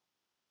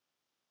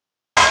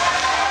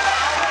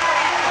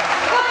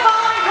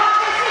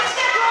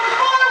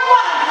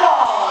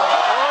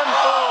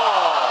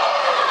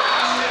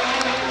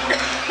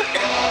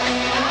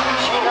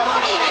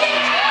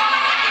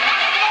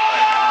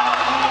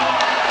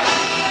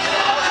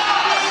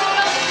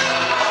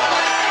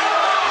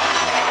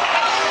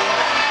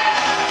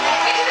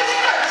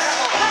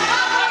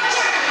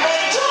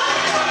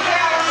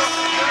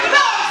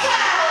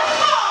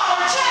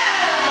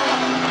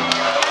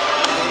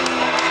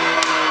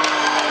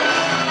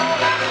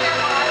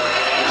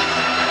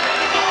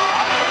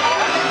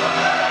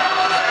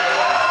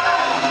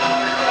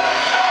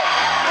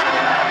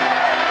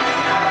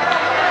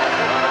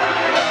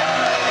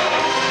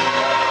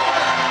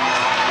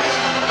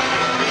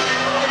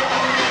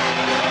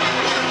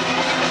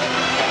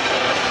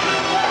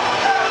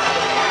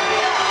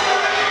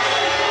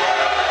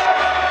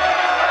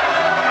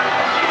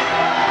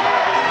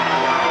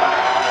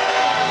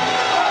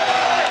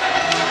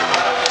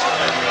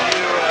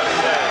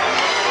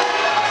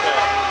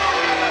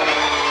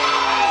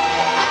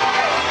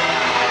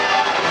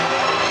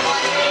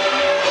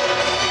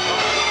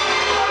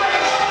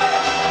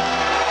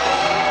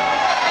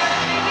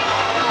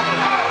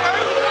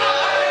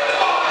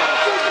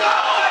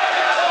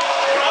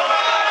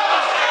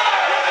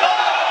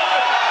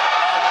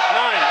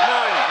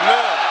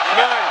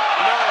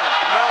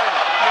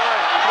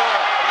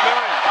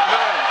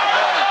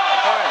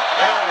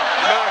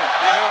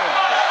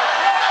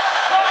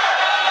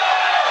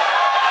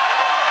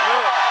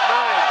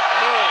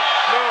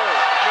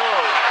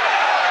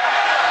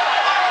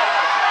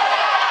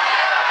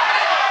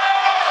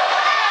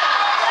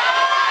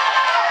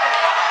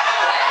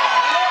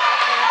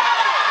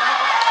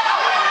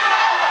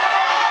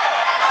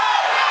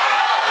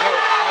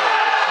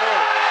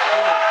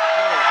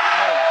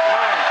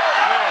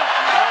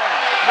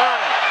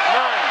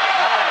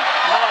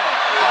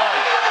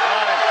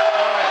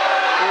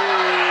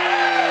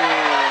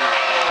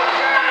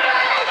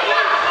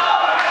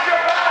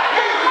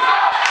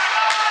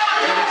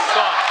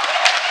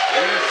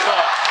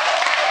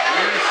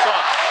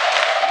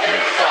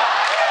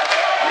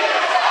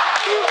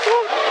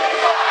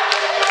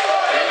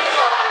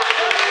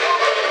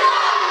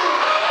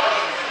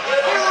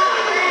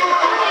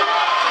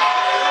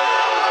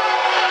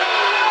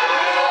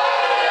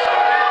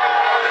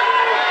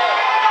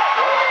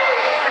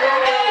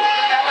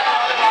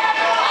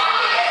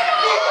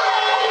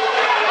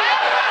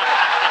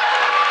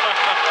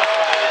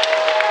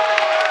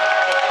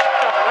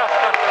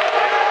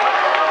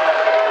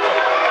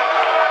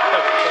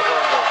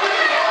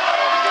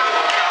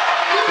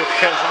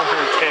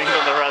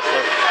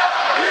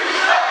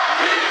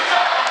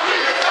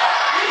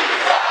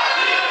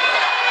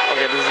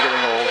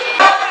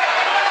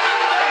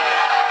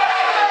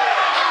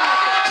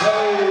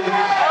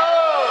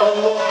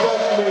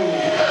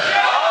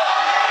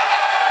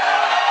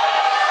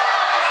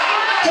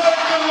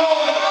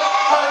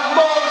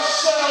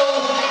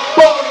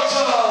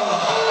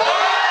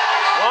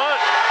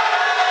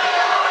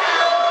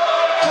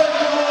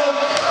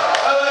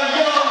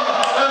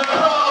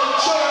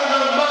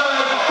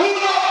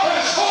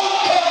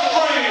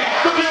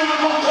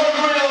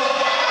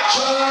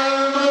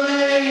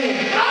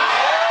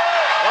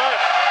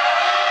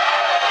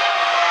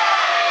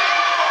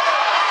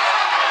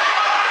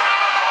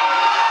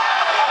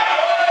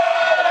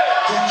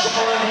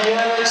 entering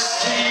the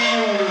NXT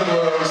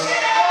universe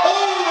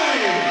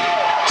only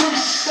to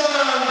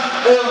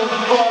stand in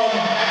front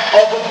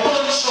of a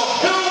bunch of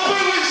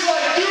hillbillies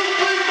like you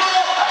people.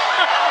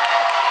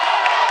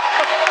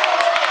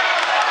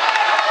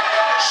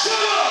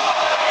 Shut up!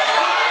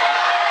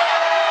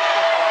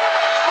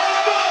 I'm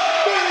not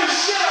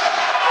finished yet.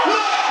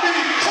 Let me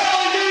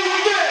tell you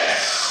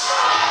this.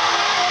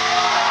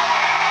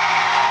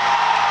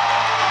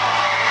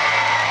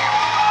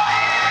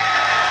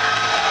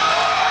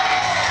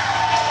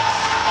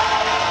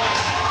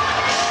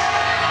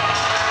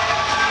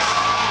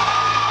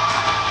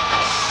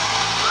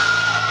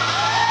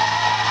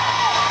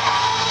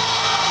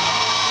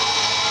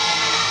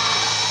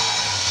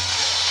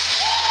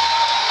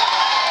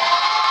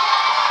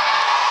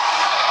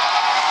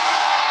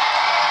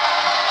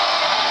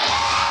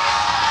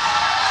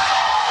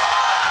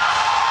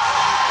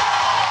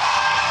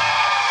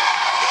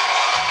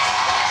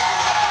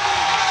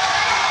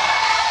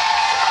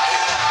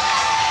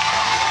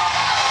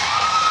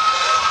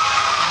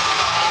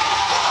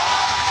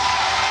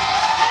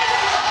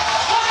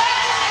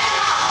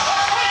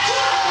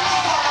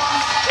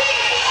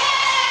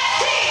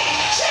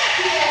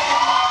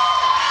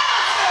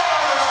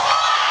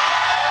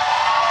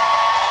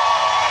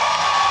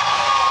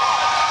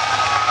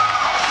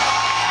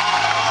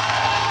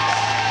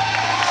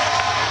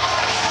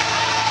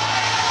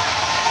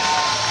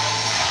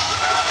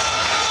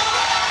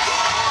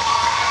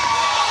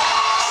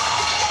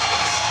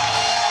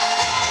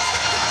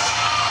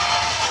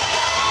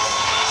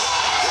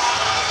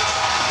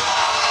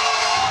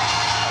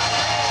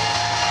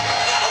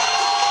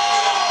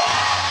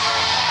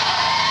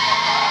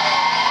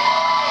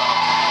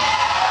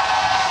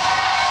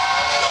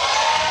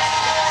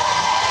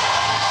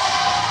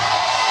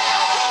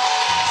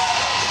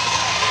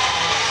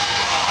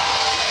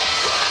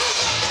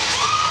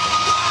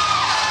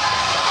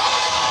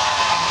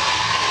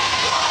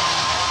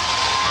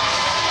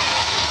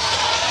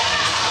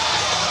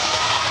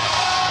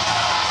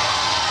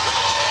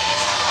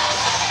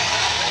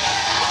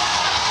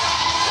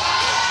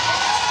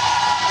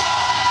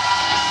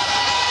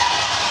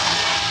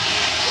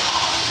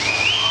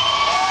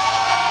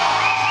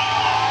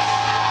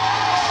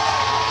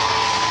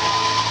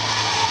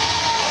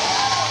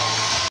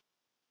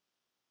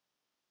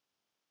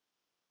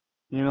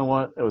 You know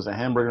what? It was a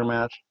hamburger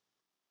match.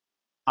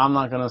 I'm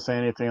not going to say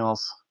anything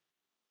else.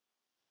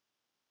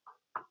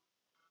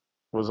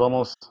 It was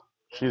almost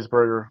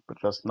cheeseburger, but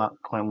just not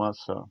quite much.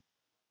 So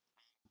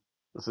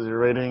this is your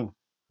rating.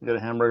 You get a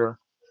hamburger.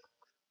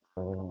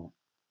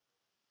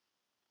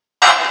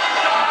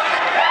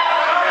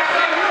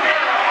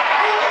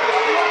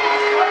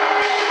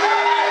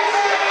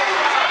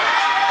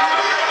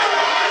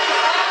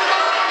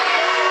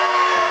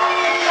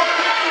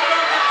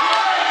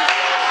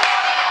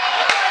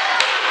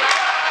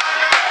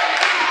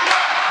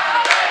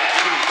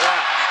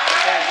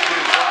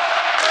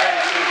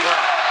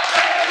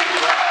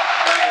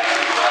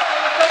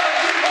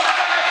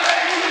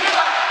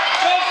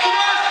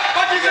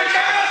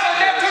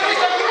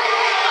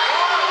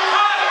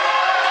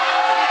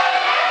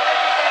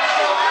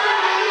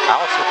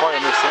 Alex will probably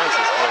understand this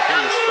because I think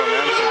he's from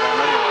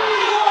Amsterdam anyway.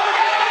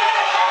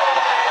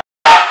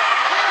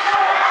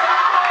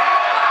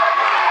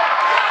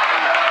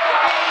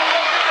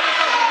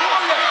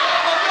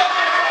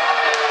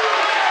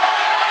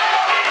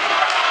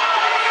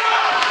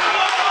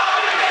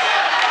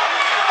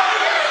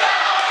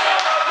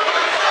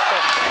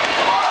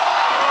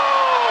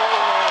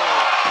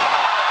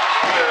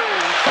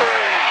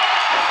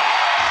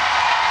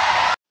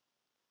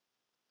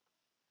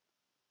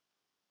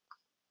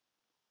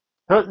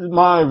 Hit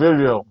my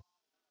video.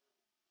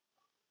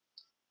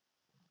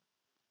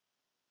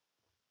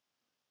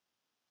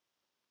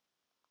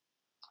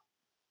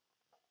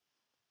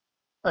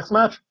 Next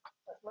match.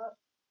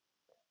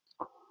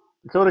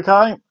 Dakota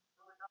Kai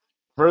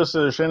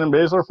versus Shayna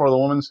Baszler for the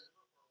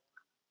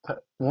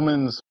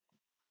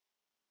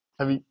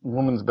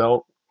women's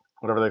belt,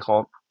 whatever they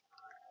call it.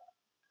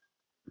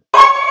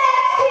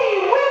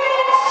 NXT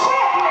Women's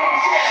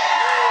Championship.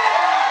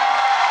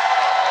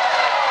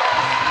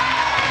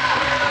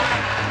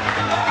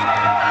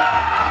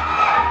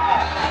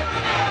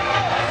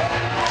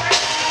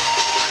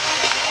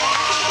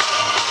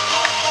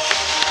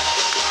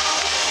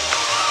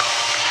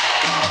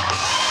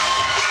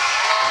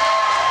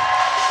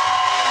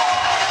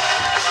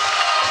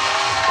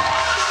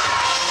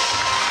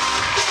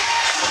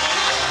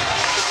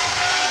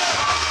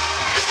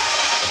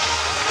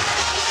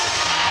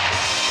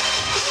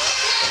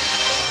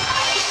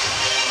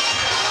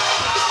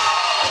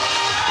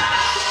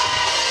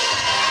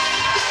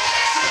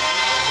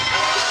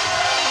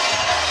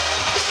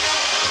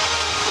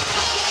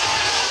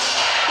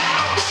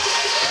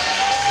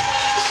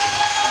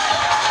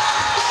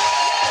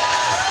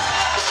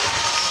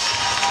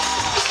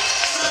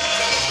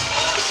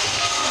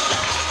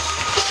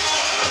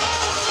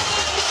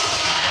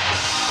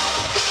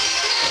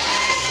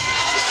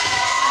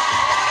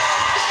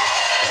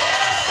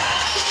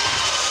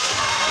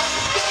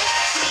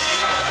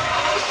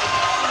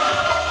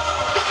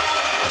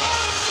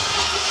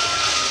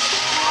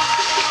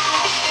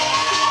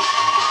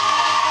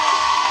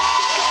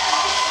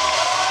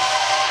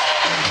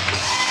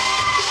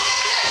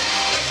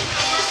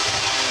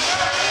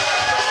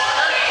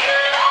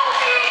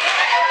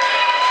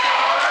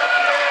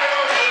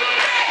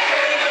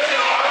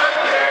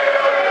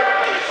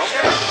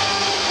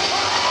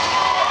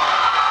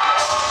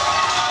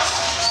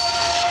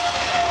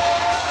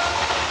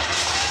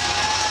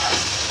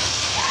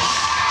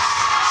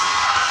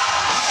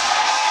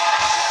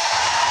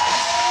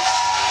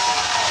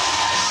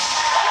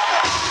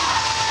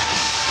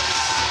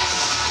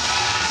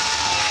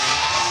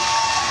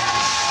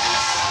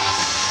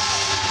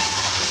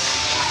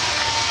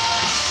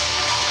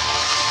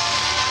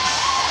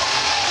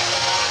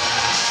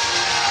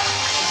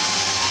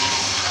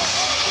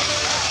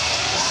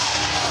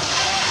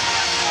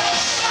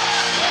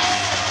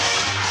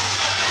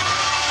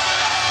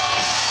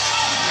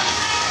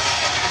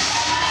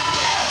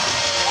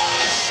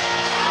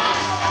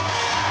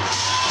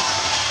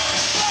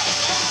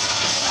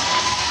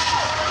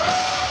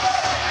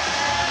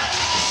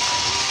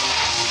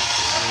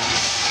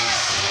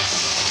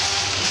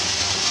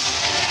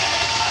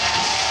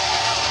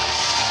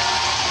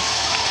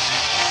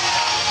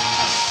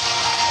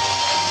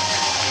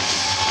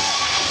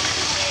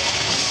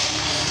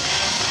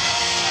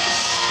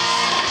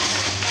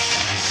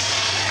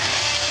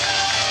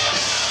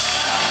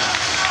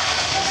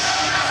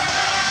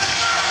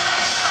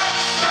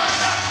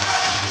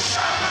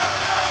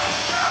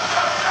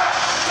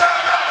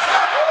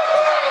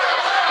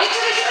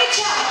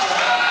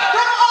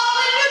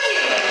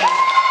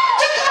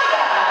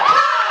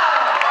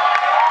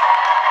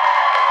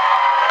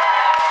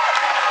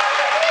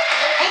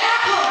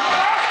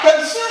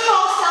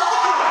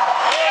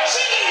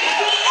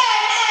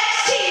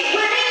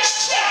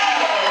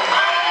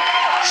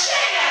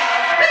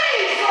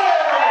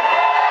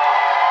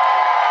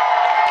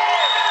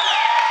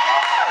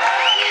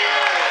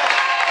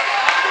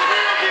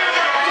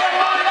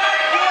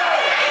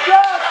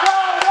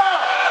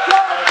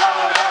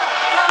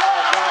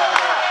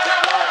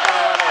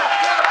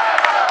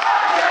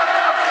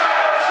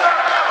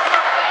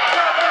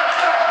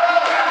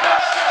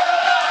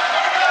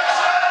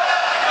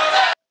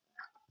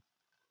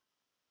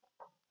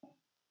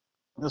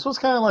 This was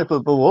kind of like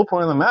the low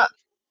point of the match.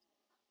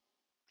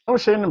 I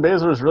wish Shayna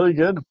Baszler was really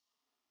good.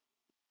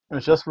 It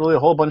was just really a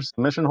whole bunch of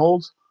submission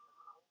holds.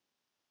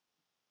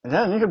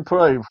 Again, you could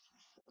probably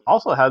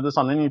also have this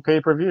on any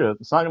pay-per-view.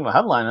 It's not going to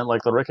headline it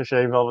like the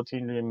Ricochet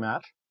Velveteen Dream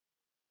match.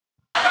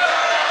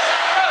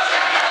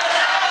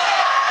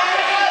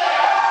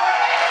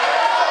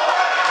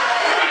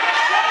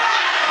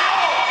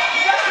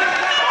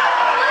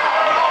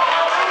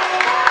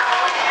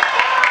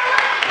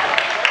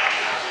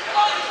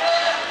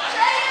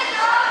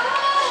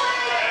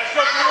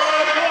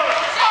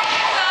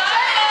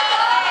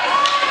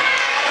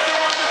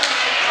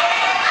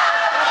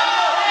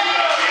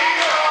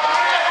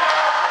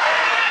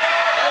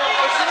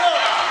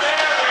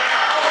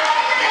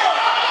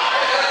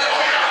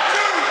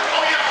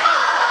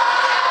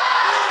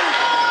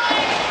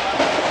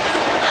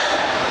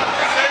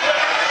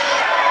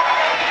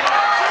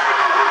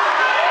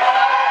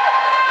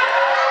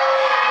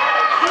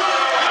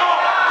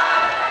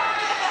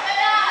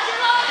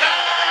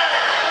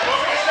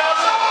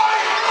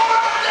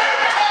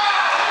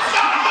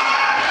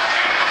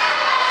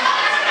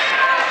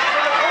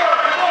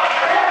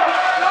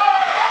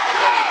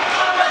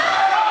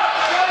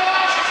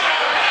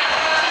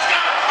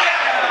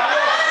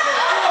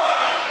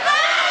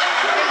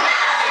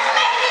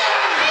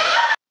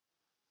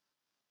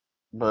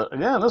 But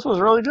again, this was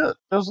really good.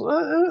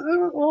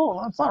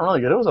 Well, it's not really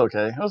good. It was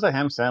okay. It was a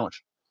ham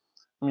sandwich.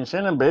 I mean,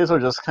 Shayna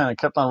Baszler just kind of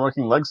kept on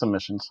working leg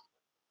submissions.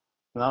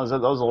 And that was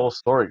it. That was the whole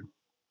story.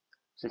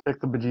 She kicked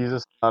the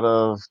bejesus out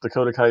of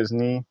Dakota Kai's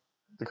knee.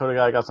 Dakota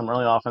Kai got some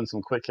early offense,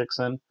 some quick kicks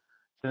in.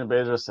 Shayna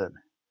Baszler said,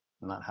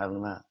 "I'm not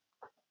having that.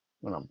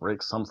 I'm going to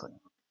break something."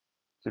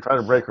 She tried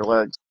to break her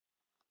legs.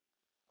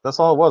 That's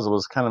all it was. It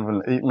was kind of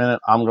an 8-minute,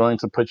 I'm going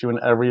to put you in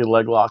every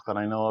leg lock that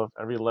I know of.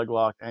 Every leg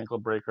lock, ankle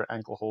breaker,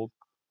 ankle hold.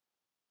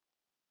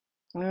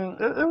 I mean,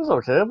 it was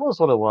okay. It was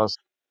what it was.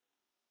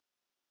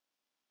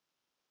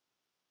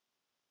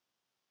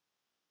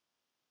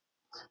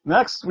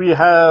 Next, we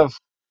have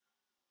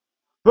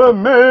the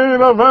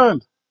main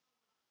event.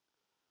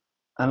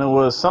 And it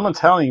was some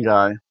Italian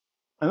guy.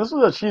 And this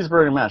was a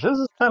cheeseburger match. This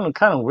is kind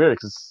of weird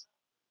because,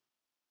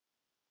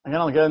 again,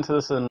 I'll get into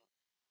this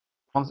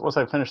once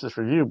I finish this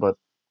review, but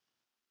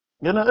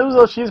you know, it was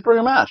a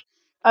cheeseburger match.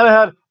 And it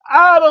had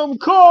Adam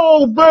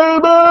Cole,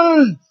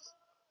 baby!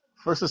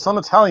 Versus some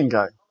Italian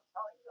guy.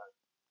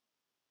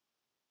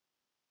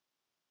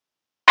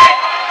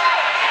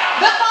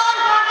 The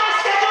following match is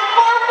scheduled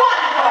for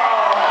one fall.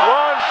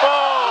 One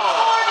fall.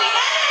 For the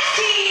NXT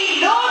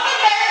North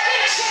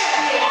American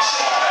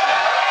Championship.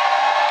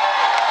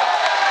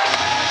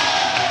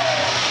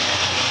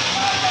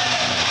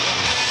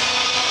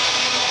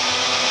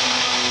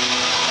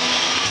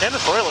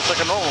 Candice LeRae looks like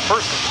a normal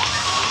person.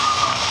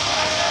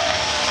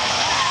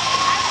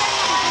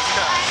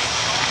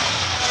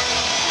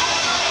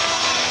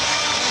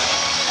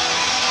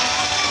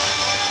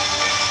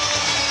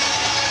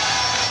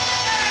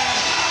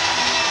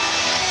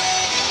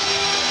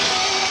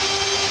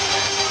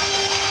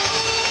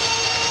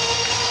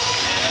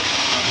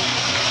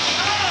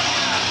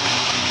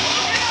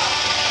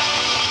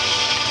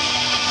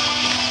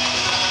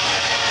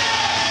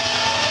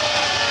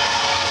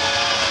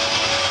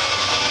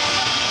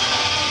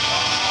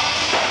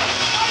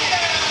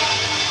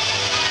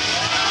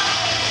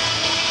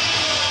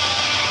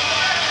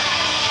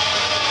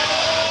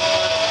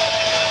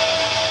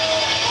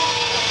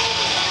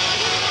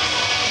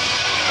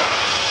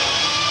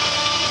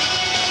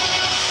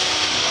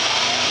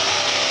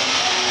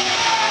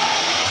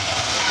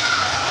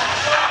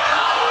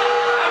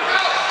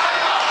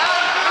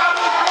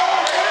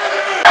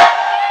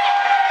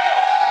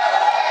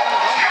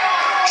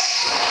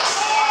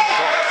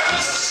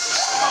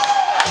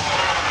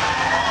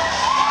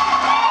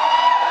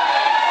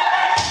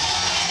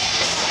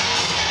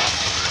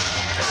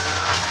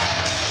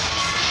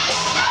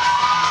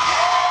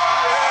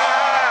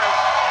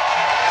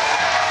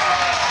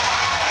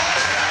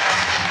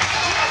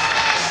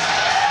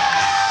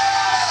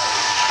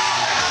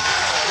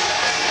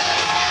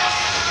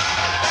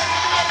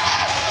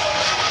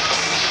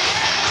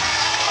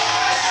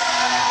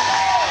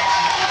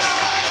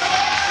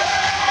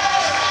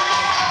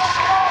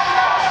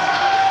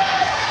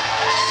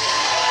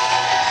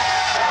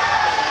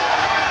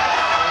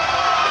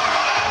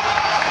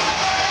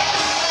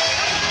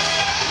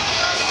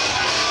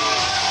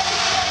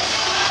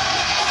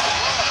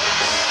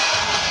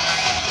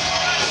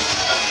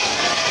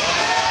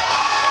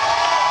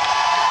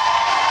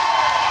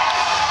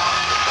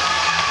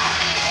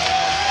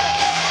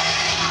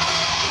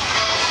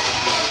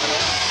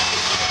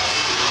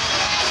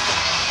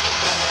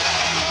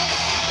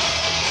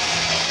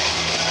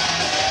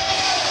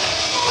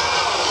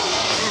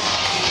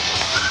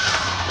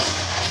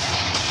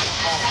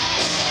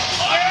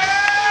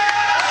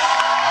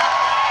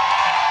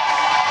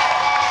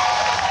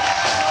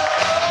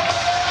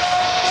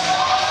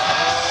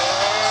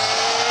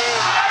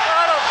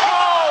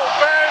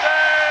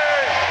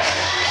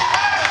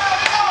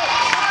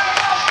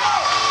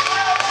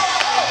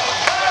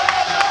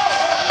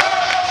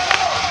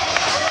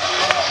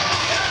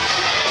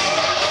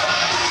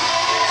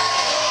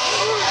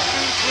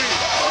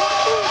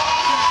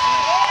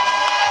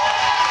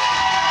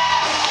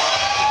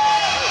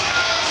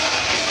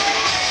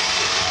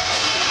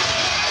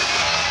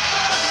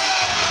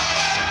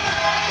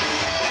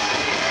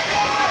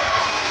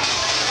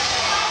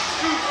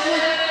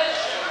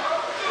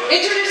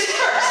 Introducing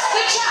first,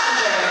 the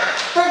challenger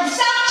from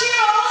South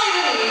Tyrol,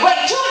 Italy,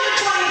 weighing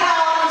 220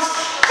 pounds,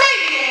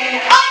 Fabian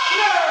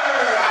Eichner.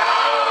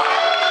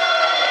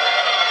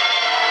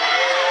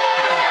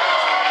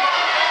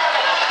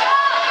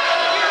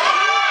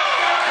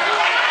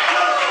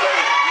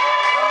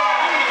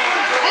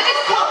 And his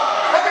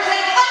opponent,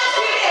 representing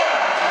Undisputed Era,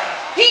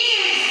 he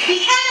is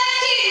the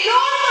NXT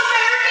North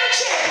American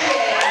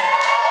Champion,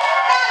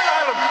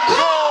 Adam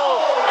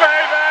Cole.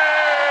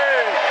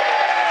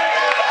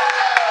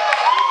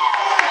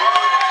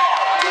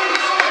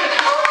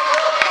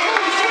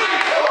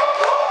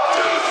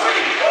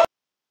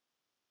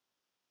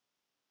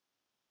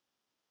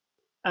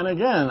 And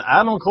again,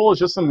 Adam Cole is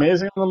just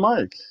amazing on the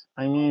mic.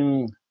 I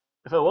mean,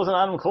 if it wasn't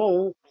Adam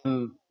Cole,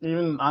 and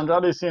even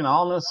Andrade Cien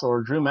Almas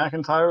or Drew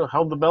McIntyre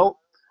held the belt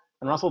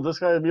and wrestled this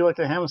guy, it'd be like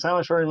a ham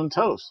sandwich or even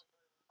toast.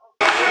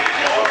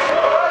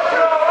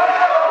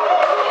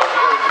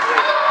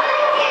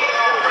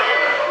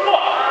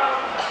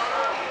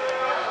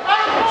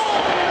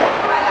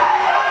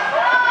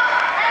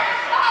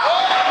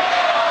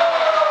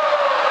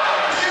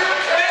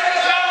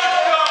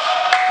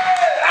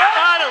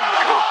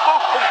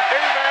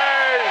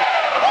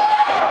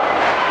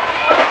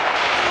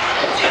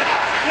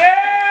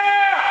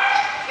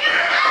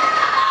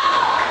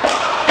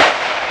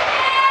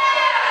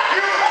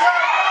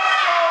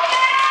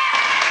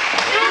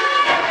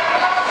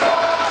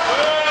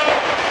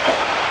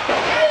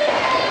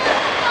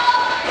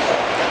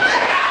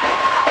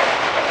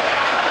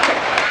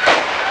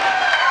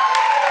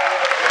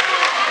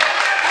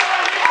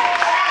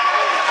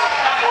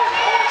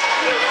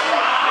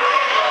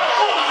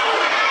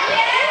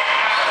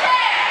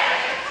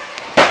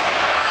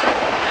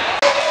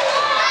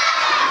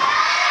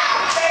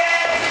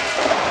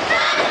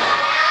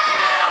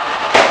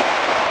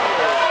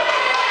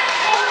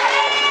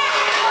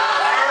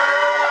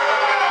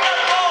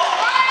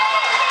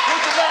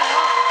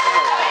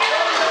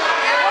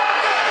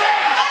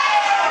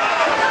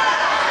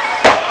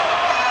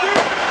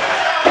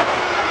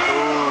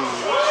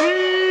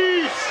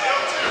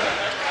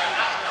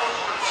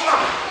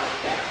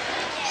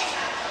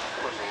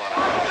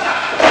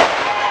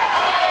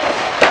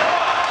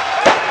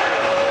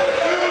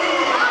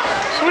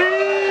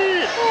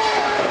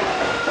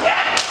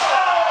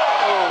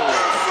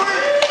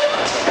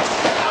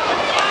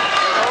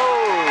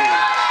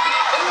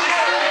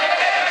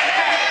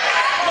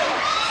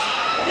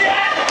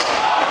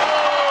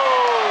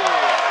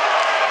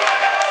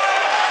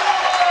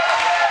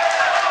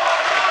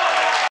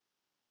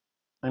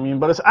 I mean,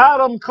 but it's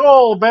Adam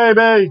Cole,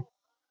 baby!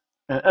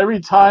 And every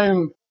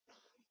time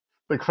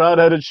the crowd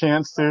had a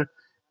chance to,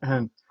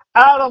 and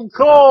Adam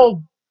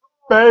Cole,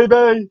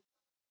 baby,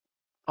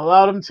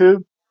 allowed him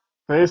to,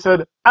 they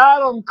said,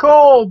 Adam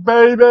Cole,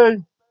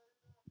 baby!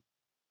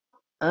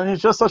 And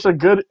he's just such a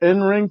good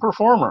in-ring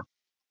performer.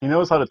 He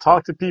knows how to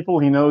talk to people.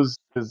 He has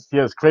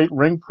great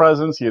ring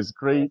presence. He has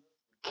great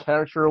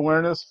character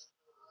awareness.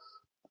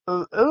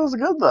 It was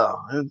good though.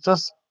 It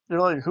just you're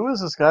like, who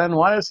is this guy and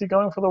why is he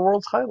going for the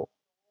world title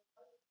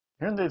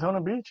here in Daytona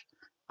Beach?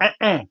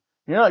 You're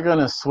not going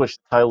to switch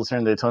titles here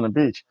in Daytona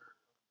Beach.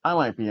 I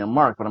might be a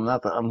Mark, but I'm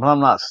not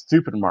a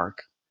stupid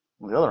Mark.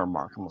 I'm the other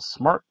Mark. I'm a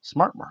smart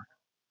Mark.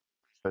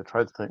 I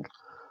tried to think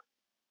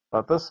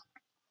about this.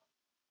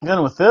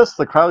 Again, with this,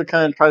 the crowd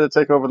kind of tried to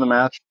take over the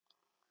match.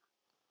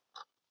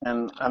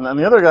 And then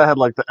the other guy had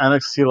like the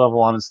NXT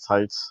level on his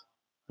tights.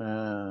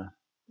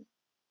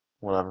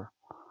 Whatever.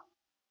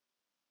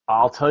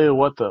 I'll tell you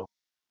what though,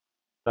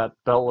 that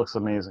belt looks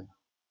amazing.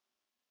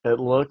 It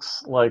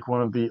looks like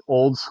one of the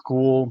old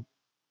school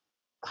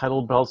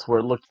title belts where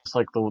it looks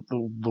like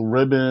the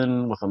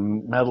ribbon with a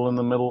medal in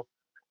the middle.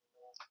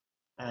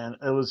 And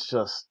it was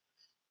just,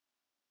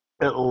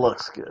 it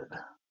looks good.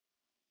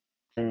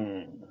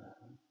 And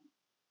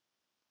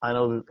I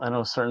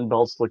know certain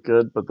belts look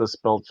good, but this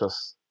belt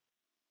just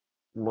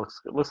looks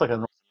good. Looks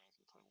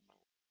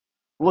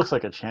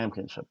like a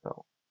championship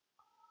belt.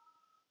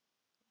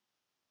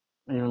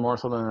 Even more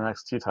so than an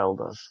NXT title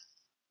does.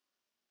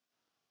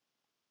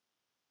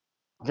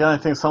 Again, I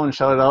think someone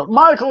shouted out,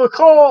 Michael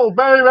Cole,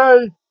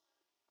 baby!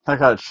 I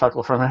got a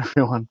chuckle from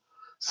everyone.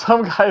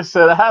 Some guy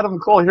said, Adam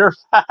Cole, you're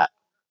fat.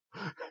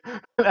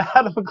 And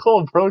Adam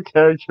Cole, bro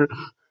character,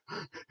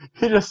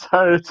 he just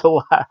started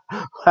to laugh.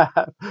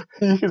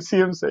 You can see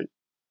him say,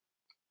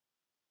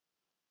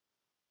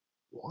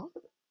 what?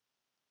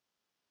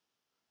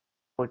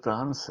 Looked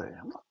on and say,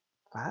 I'm not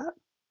fat?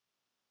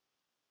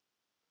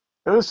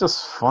 It was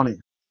just funny.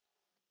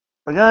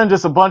 Again,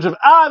 just a bunch of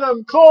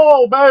Adam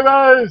Cole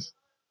babies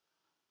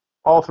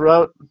all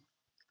throughout.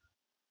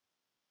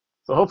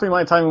 So hopefully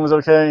my timing was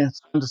okay. It's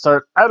time to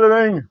start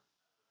editing.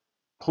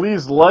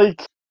 Please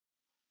like,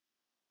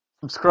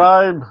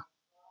 subscribe,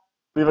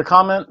 leave a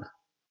comment,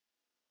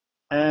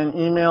 and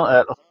email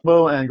at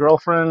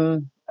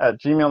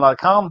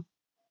hoboandgirlfriend@gmail.com.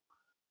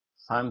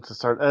 Time to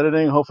start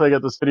editing. Hopefully I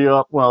get this video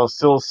up. Well,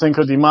 still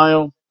Cinco de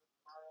Mayo.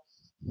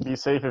 Be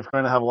safe if you're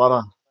going to have a lot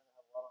of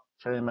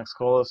cherry mix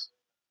colas.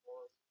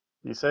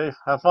 Be safe.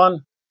 Have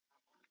fun.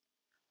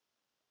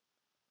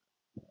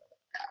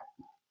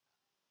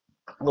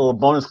 little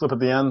bonus clip at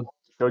the end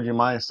showed you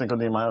my Cinco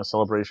de Mayo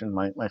celebration,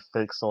 my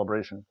fake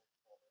celebration.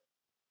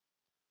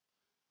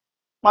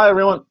 Bye,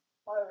 everyone.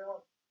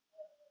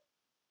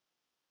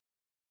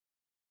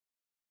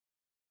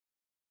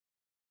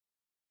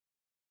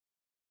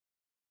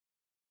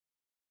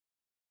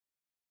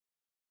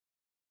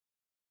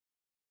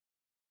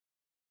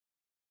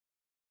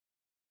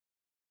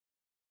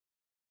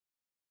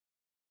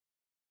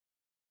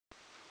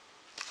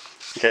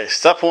 Okay,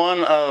 step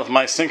one of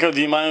my Cinco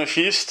de Mayo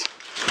feast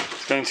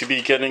is going to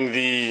be getting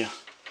the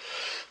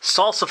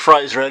salsa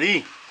fries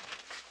ready.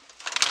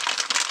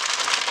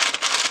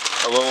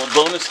 A little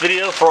bonus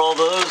video for all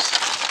those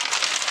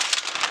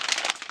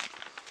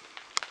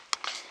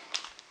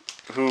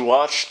who's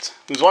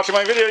watching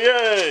my video,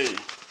 yay!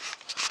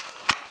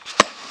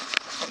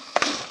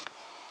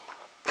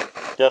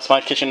 Yes, my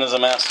kitchen is a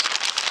mess.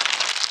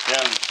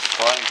 Again,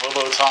 trying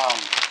Hobo Tom,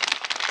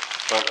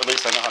 but at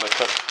least I know how to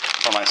cook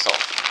for myself.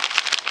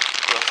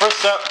 So the first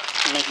step,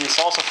 making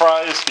salsa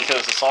fries,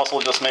 because the salsa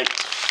will just make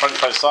french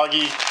fries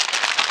soggy.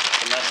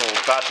 A nice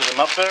little batch of them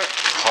up there.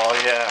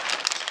 Oh yeah.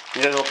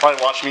 You guys will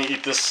probably watch me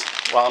eat this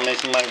while I'm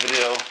making my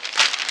video.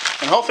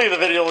 And hopefully the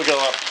video will go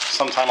up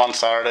sometime on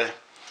Saturday.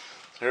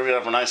 So here we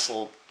have a nice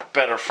little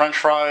bed of french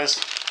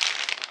fries.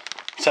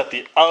 Set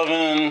the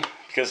oven,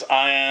 because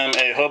I am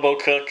a hobo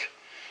cook.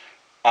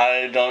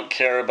 I don't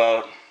care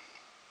about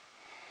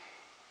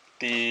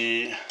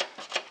the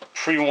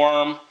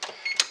pre-warm.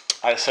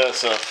 I set it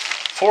to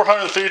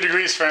 430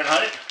 degrees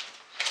Fahrenheit.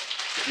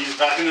 Put these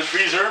back in the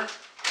freezer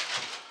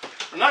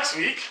for next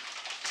week.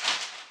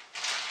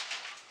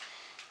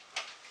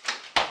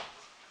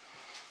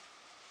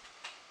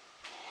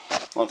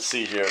 Let's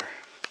see here.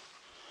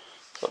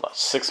 So about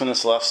 6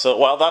 minutes left. So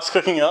while that's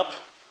cooking up,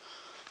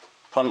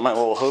 put on my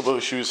little hobo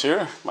shoes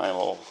here, my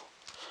little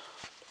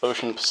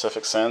Ocean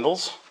Pacific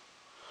sandals.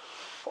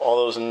 All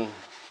those in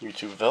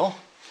YouTubeville.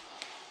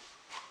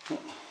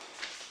 Let's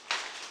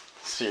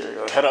see here,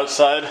 go head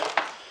outside.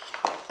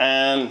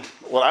 And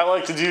what I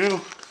like to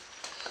do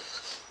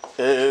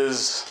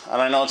is,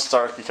 and I know it's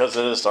dark because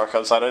it is dark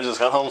outside, I just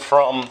got home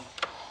from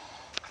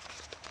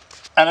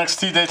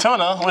NXT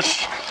Daytona,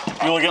 which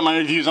you will get my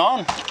reviews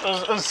on.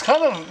 It was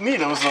kind of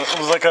neat. It was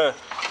like a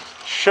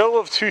show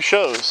of two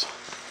shows.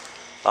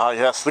 Ah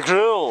yes, the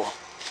grill.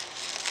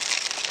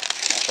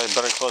 Actually, I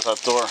better close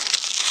that door,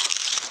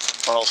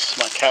 or else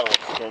my cat will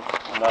escape,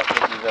 and that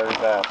would be very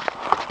bad.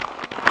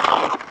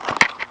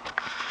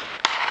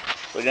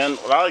 So again,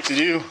 what I like to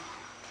do,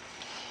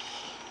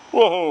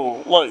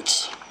 whoa,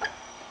 lights,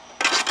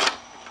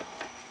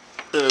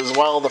 is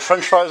while the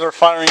french fries are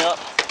firing up,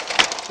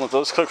 let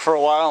those cook for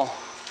a while.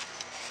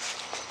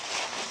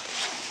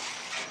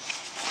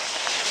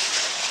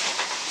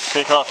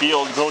 Take off the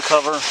old grill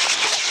cover.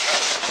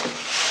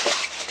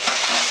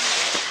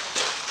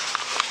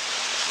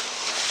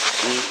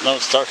 No,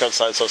 it's dark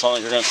outside, so it's not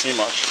like you're going to see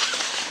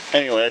much.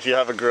 Anyway, if you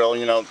have a grill,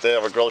 you know, they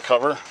have a grill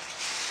cover.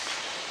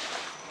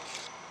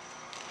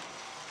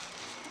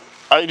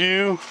 I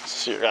do.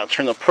 So you're going to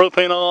turn the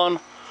propane on.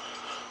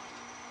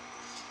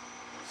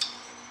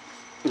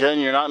 Again,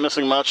 you're not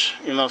missing much,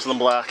 even though it's in the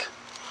black.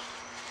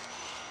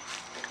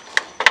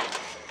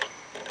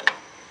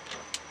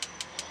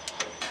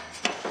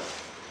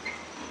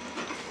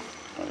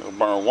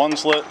 Burner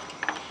 1's lit.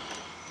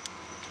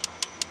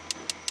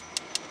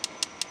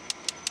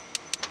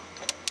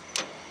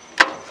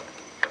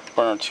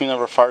 Burner 2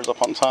 never fires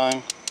up on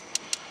time.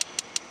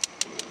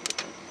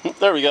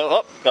 There we go.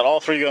 Oh, got all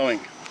three going.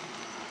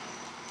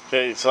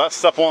 Okay, so that's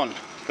step one.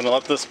 Gonna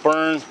let this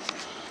burn.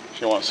 If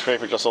you want to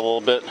scrape it just a little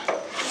bit.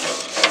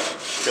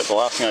 Get the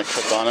last thing I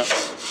cooked on it.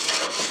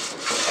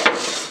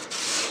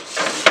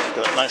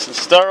 Get it nice and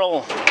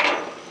sterile.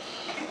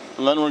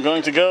 And then we're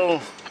going to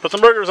go put some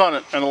burgers on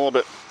it in a little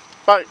bit.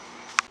 Bye.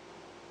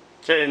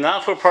 Okay, now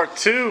for part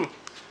two.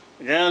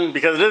 Again,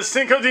 because it is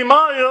Cinco de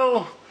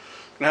Mayo,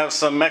 gonna have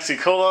some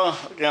Mexicola.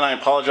 Again, I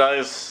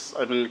apologize.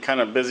 I've been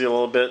kind of busy a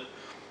little bit.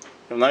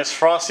 A nice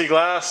frosty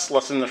glass,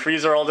 left in the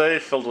freezer all day,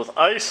 filled with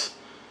ice.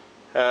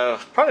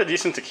 Probably a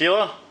decent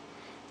tequila.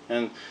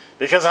 And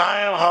because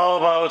I am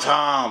Hobo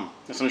Tom,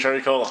 and some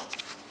cherry cola.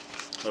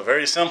 So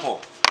very simple.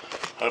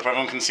 I hope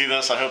everyone can see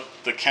this. I hope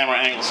the camera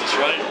angles this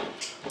right.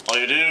 All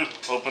you do,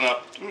 open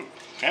up, ooh,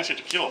 fancy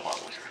tequila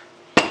bottle here.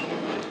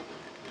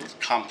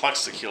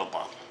 Complex tequila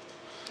bottle.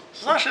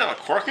 Does it actually have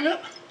a cork in it?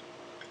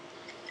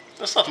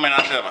 This stuff might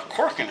actually have a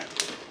cork in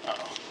it.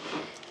 Uh-oh.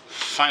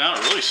 Find out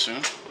really soon.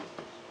 Let's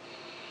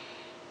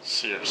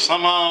see here.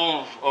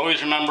 Somehow,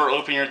 always remember,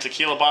 open your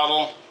tequila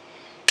bottle.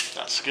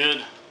 That's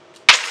good.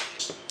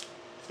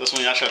 This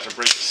one you actually have to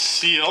break the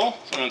seal.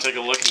 So I'm going to take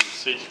a look and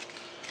see.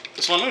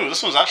 This one, ooh,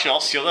 this one's actually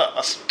all sealed up.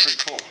 That's pretty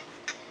cool.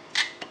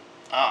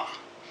 Ah,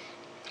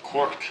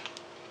 cork.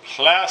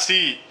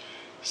 Classy.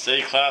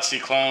 Stay classy,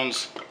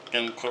 clones.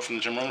 Again, quote from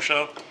the Jim Rome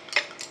Show.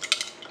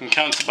 You can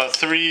count to about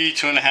 3,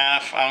 2.5.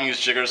 I don't use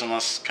jiggers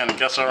unless kind of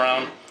guess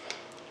around.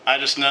 I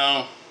just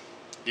know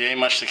you ain't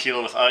much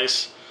tequila with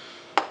ice.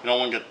 You don't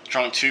want to get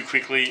drunk too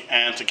quickly,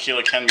 and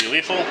tequila can be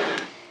lethal.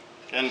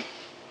 Again,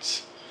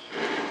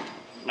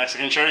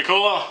 Mexican cherry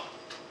cola.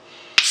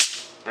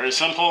 Very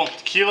simple.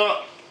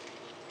 Tequila.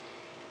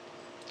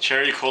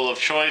 Cherry cola of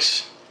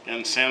choice.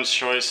 Again, Sam's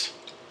choice.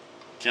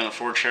 Can't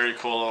afford cherry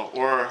cola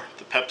or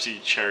the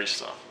Pepsi cherry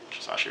stuff, which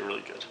is actually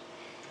really good.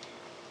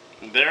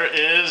 And there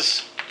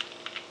is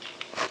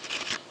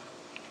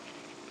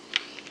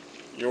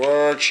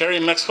your cherry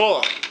Mex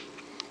Cola.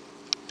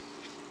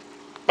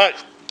 Bye.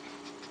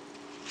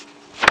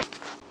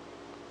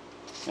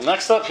 And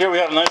next up here we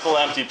have a nice little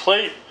empty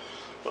plate.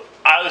 What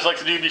I always like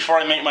to do before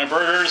I make my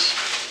burgers,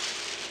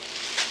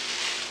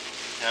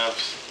 have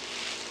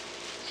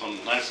some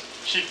nice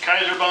cheap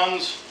Kaiser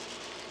buns.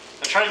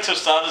 I tried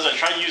tostadas. I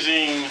tried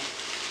using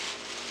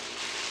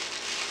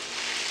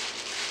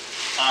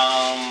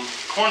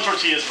corn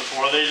tortillas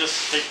before. They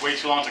just take way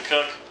too long to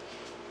cook.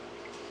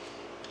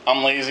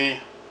 I'm lazy.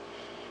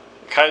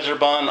 Kaiser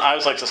bun, I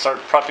always like to start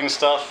prepping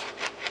stuff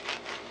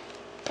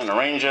and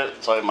arrange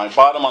it. So I have my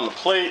bottom on the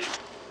plate,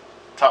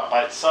 top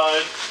by its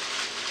side.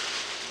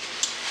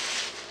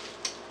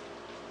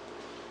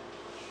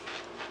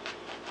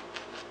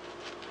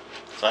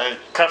 So I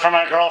cut for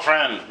my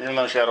girlfriend, even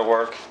though she had to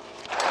work.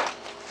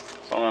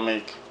 So I'm gonna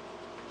make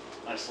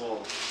a nice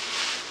little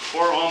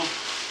 4 of them.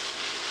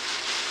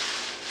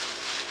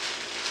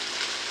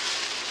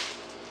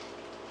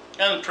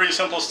 And pretty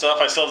simple stuff.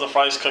 I still have the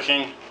fries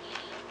cooking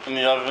in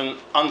the oven,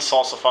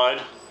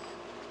 unsalsified.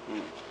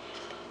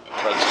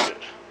 Bread's good.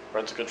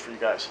 Bread's good for you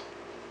guys.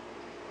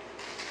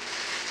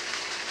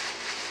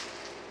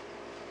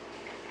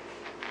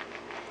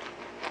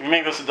 You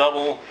make this a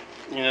double,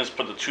 you can just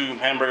put the 2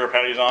 hamburger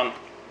patties on.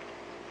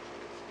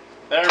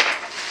 There.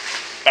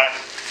 Back.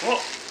 Whoa.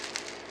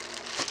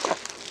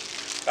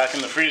 Back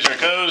in the freezer it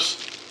goes.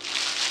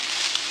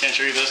 Can't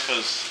show you this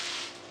because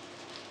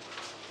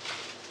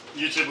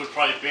YouTube would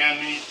probably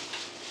ban me.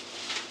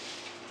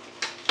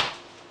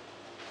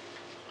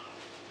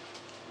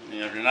 And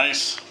you have your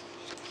nice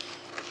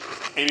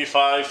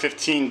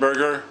 85-15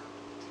 burger.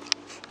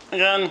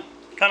 Again,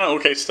 kind of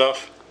okay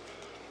stuff.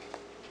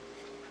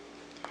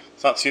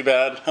 It's not too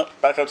bad.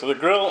 Back up to the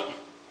grill. Here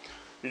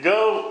you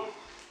go.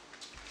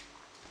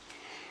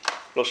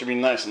 Grill should be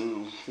nice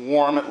and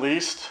warm at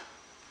least.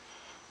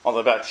 All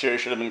the bacteria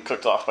should have been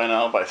cooked off by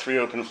now by 3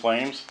 open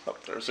flames. Oh,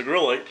 there's the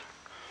grill light.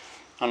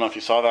 I don't know if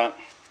you saw that.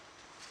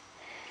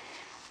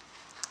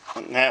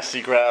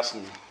 Nasty grass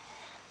and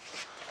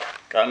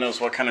God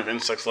knows what kind of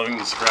insects living in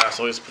this grass.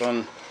 Always put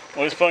on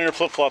your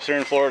flip-flops here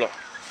in Florida.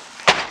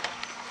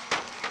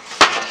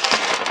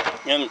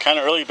 Again, kind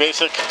of really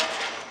basic.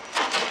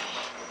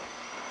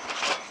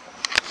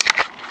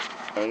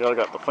 There you go,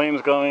 got the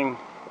flames going,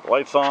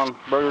 lights on,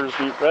 burgers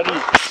meat ready.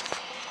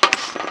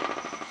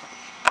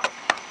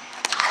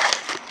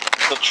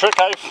 The trick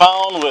I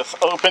found with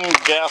open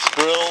gas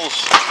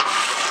grills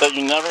that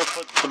you never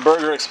put the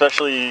burger,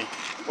 especially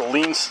the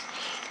leans,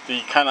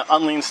 the kind of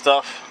unlean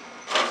stuff,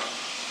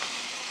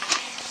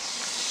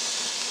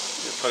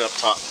 you put up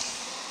top.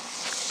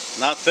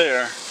 Not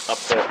there, up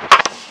there.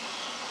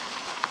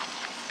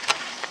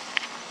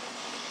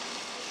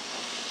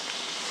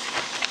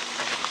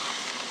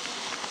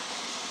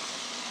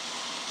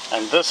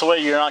 And this way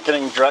you're not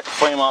getting direct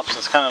flame ups,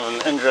 it's kind of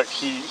an indirect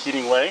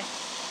heating way.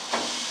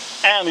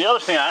 And the other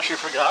thing I actually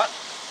forgot,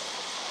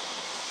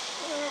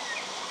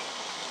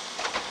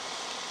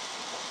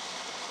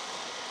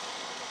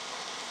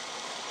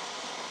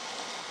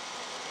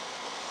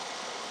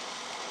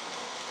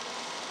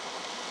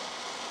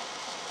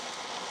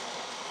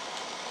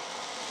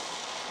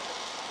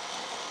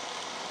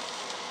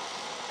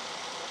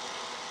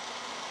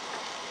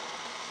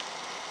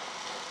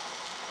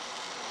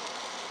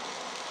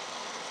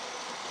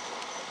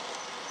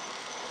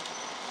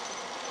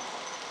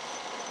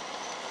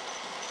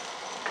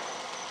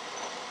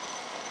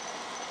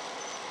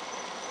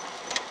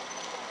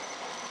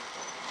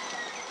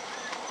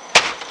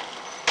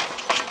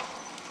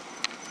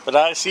 but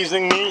I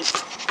seasoning meat,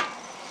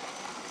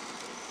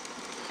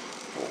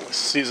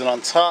 season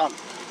on top,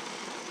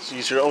 so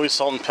use your always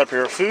salt and pepper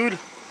your food,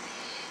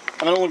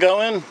 and then we'll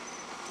go in.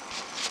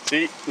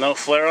 See, no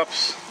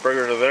flare-ups,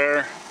 burger to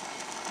there,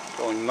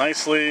 going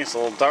nicely, it's a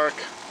little dark.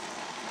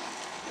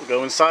 We'll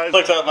go inside. I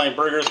like to have my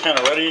burgers kind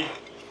of ready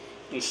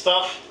and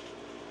stuff.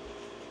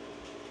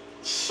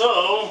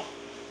 So,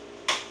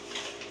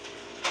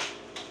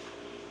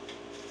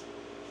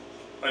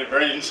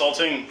 very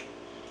insulting.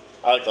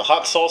 I like the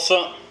hot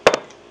salsa.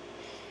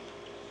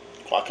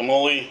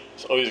 Guacamole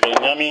is always good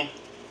and yummy.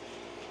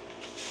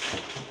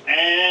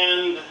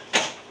 And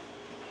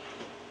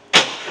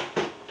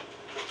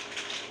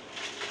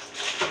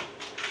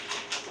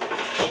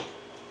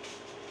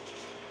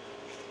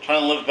trying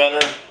to live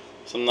better,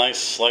 some nice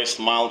sliced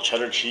mild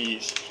cheddar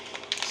cheese.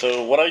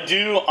 So what I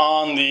do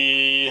on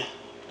the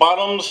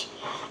bottoms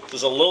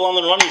is a little on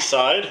the runny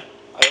side.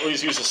 I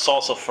always use the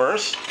salsa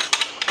first.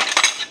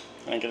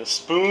 And I get a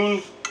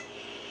spoon.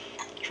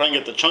 Try and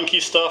get the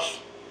chunky stuff.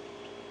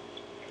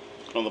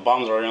 The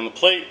bottoms are already on the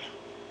plate.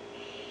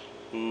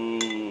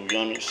 Ooh,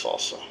 yummy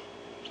salsa.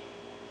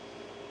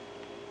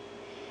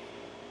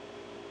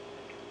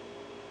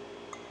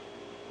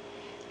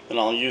 then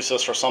I'll use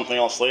this for something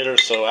else later.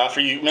 So after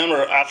you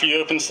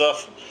open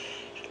stuff,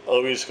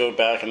 always go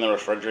back in the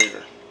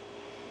refrigerator.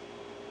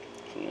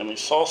 Some yummy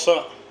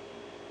salsa.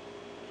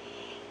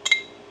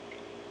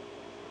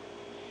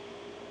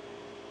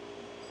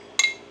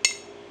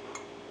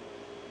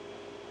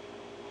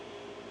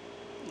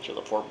 Each of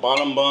the 4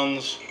 bottom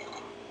buns.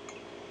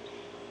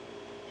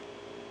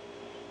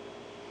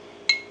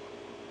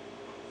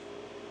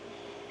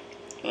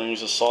 I'm going to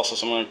use the salsa,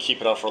 so I'm going to keep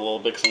it out for a little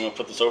bit because I'm going to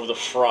put this over the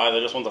fries. I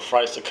just want the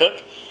fries to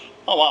cook.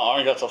 Oh wow, I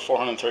already got to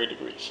 430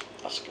 degrees.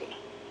 That's good.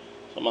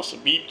 So I must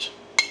have beeped.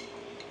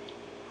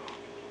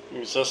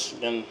 Use this.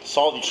 Again,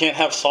 salt. You can't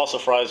have salsa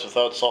fries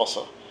without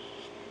salsa.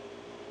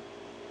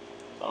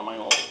 On my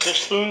little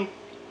dish spoon.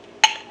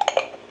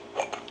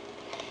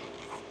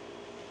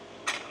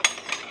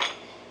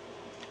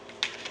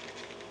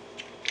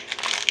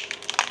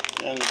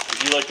 And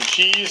if you like the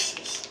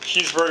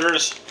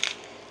cheeseburgers,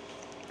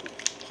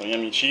 some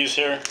yummy cheese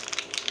here.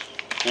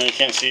 And you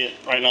can't see it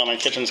right now. My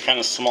kitchen's kind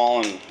of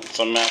small and it's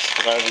a mess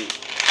because I haven't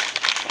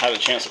had a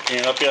chance to clean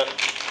it up yet.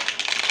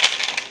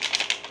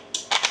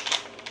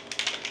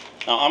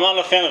 Now, I'm not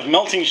a fan of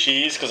melting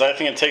cheese because I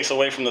think it takes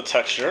away from the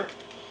texture.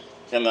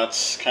 And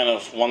that's kind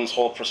of one's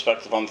whole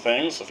perspective on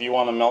things. If you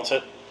want to melt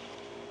it,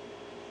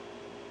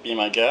 be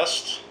my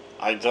guest.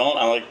 I don't.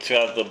 I like to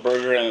have the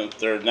burger and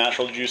their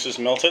natural juices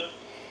melted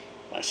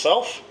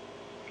myself.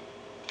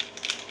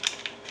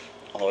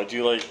 Although I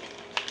do like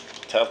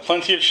to have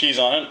plenty of cheese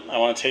on it. I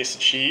want to taste the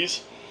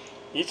cheese.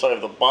 So I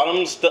have the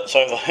bottoms. I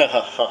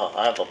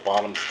have the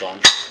bottoms done.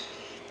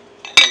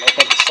 And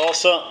open up the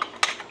salsa.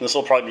 This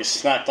will probably be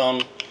snacked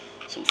on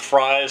some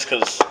fries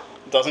because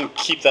it doesn't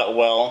keep that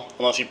well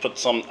unless you put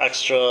some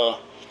extra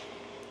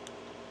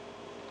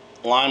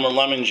lime or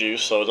lemon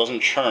juice so it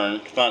doesn't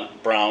churn. It's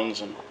not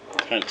browns and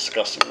it's kind of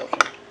disgusting looking.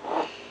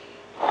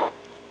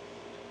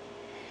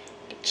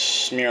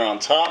 Smear on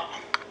top.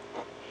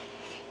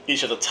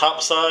 Each of the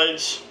top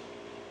sides.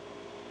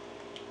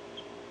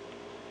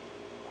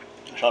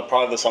 I'll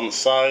probably this on the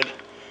side.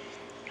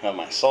 Have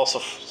my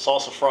salsa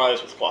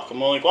fries with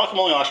guacamole.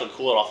 Guacamole will actually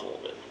cool it off a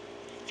little bit.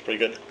 It's pretty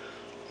good.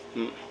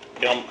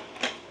 Yum.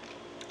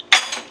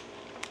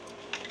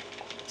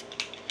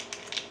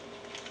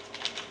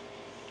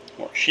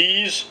 More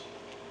cheese.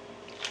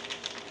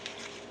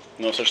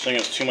 No such thing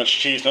as too much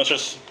cheese. No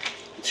such.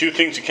 Two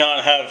things you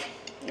cannot have.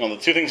 The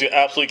 2 things you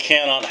absolutely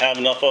cannot have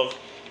enough of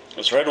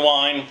is red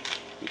wine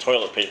and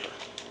toilet paper.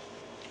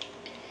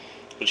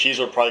 The cheese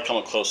would probably come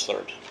a close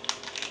third.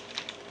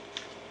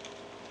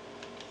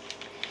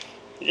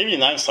 They gave you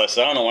 9 slices.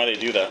 I don't know why they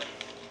do that.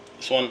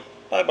 This one,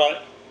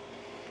 bye-bye.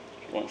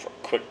 Going for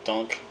a quick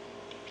dunk.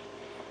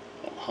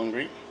 I'm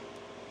hungry.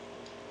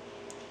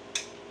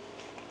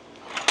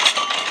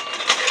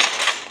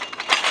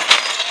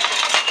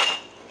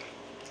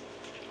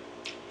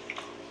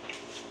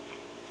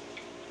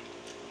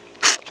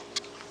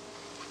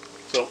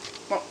 So,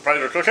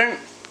 fries are cooking.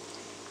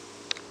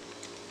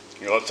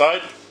 You go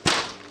outside.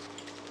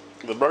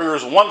 The burger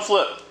is 1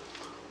 flip.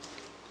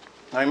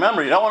 Now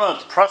remember, you don't want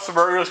to press the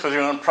burgers because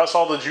you're going to press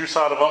all the juice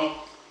out of them.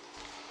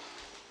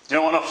 You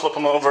don't want to flip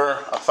them over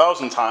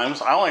 1,000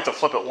 times. I only like to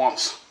flip it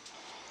once.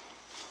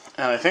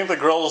 And I think the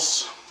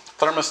grill's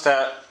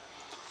thermostat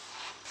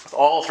with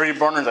all 3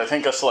 burners, I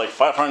think it's like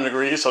 500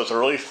 degrees, so it's a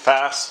really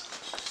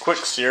fast, quick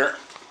sear.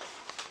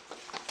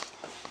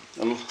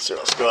 And so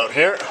let's go out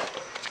here.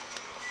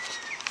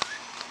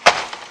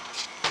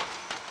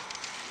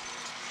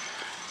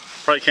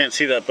 Probably can't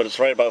see that, but it's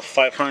right about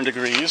 500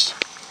 degrees.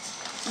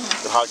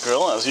 The hot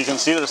grill. As you can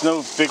see, there's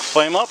no big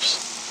flame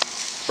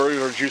ups.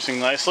 Burgers are juicing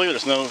nicely.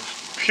 There's no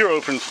pure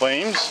open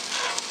flames.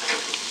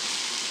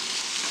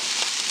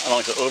 I don't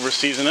like to over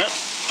season it.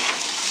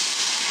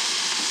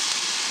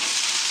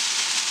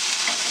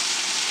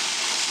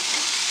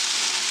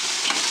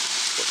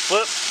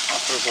 Flip.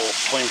 There's a little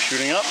flame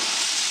shooting up.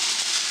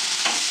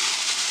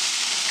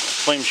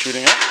 Flame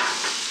shooting up.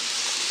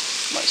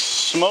 Nice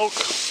smoke.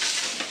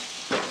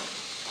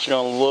 So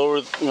I'm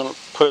gonna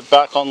put it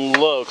back on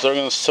low because they're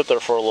gonna sit there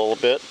for a little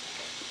bit,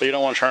 but you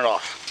don't want to turn it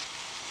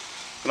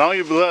off. Now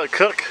you let it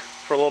cook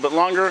for a little bit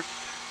longer.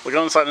 We'll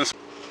go inside and.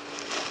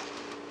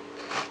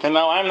 And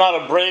now I'm not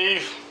a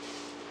brave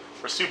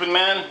or stupid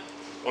man.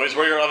 Always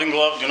wear your oven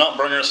glove. Do not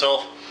burn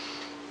yourself.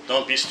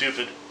 Don't be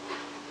stupid.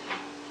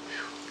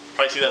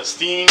 Probably see that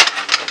steam.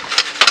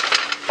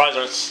 Fries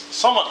are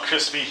somewhat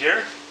crispy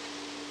here.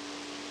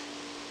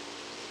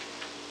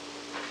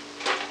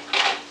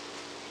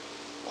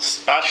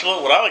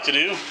 Spatula, what I like to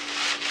do,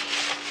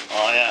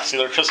 oh yeah, see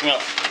they're crisping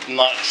up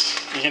nice.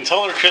 You can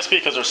tell they're crispy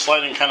because they're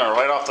sliding kind of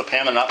right off the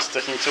pan, they're not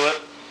sticking to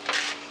it.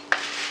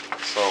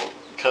 So,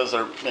 because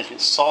they're making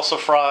salsa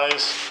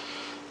fries,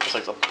 just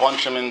like to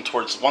bunch them in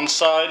towards one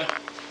side.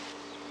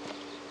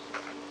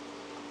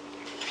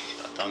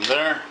 That done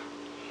there.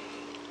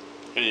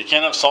 And you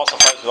can't have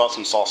salsa fries without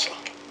some salsa.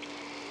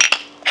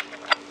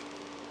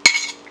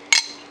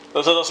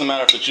 But it doesn't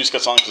matter if the juice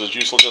gets on because the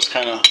juice will just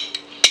kind of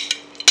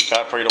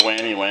evaporate away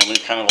anyway and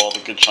leave kind of all the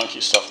good chunky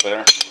stuff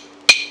there.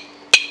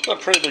 Got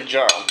a pretty big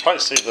jar. I'll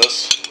probably save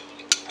this.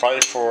 probably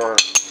for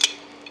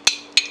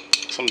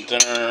some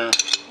dinner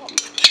on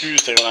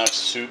Tuesday when I have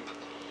soup.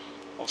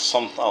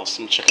 Some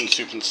chicken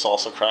soup and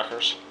salsa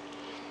crackers.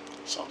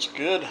 Sounds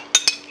good.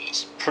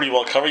 It's pretty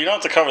well covered. You don't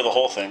have to cover the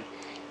whole thing.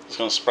 It's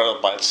going to spread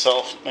out by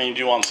itself. And you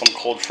do want some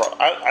cold fries.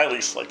 I at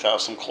least like to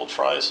have some cold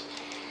fries.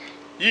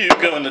 You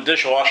go in the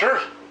dishwasher.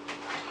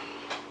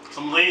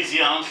 I'm lazy.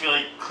 I don't feel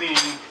like cleaning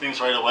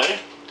things right away.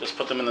 Just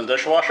put them in the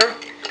dishwasher.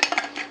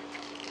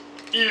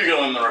 You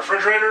go in the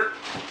refrigerator.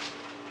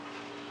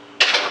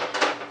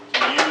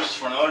 Use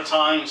for another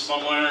time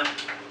somewhere.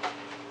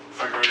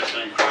 Refrigerator's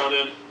getting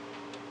crowded.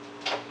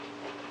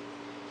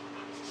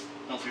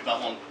 Hopefully that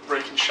won't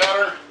break and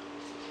shatter.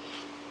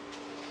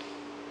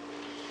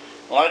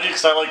 Well, I do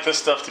because I like this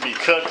stuff to be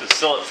cooked. It's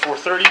still at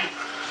 430.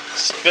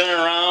 Spin it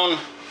around.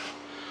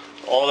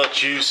 All that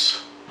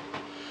juice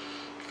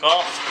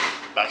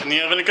off. Back in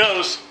the oven it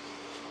goes.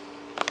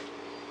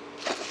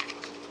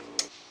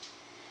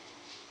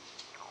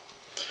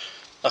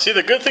 Now see,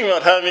 the good thing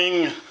about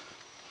having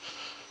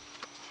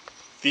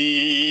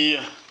the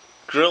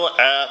grill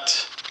at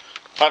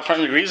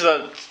 500 degrees is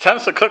that it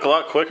tends to cook a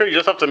lot quicker. You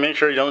just have to make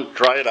sure you don't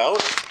dry it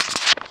out.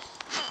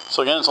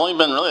 So again, it's only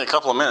been really a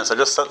couple of minutes. I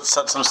just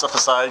set some stuff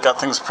aside, got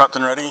things prepped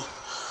and ready.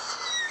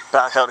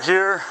 Back out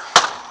here.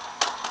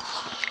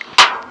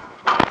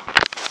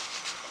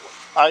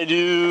 I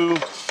do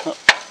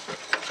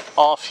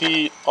off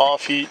heat,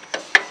 off heat,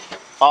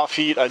 off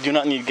heat. I do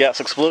not need gas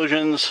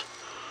explosions.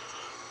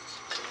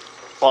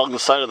 Along the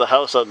side of the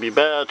house, that would be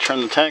bad.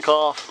 Turn the tank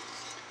off.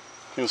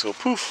 Things go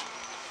poof.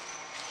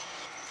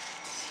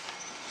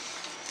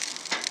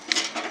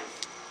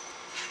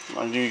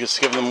 I do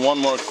just give them one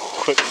more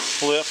quick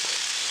flip.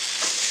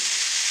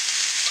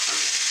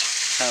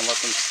 Kind of let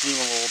them steam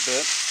a little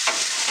bit.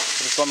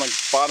 But it's on the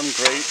bottom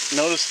grate.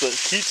 Notice the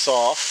heat's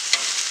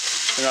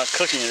off. They're not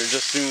cooking it. They're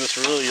just doing this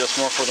really just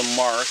more for the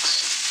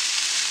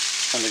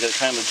marks. And to get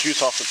kind of the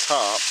juice off the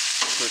top.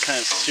 So they're kind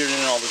of seared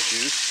in all the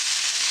juice.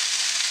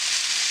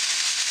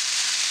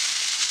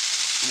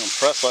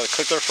 Press, let it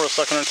cook there for a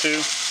second or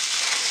two.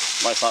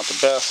 Might's not the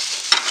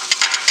best.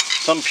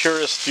 Some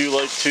purists do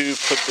like to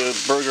put the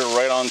burger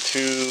right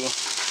onto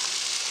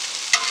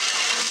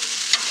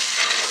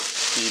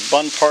the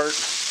bun part.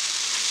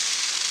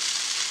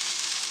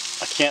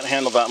 I can't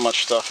handle that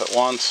much stuff at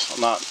once. I'm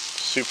not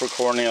super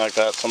coordinated like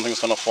that. Something's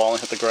going to fall and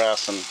hit the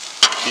grass and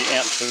be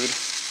ant food,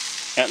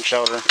 ant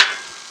chowder.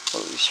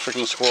 Or these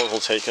freaking squirrels will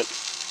take it.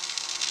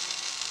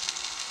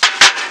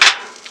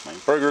 My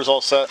burger's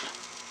all set.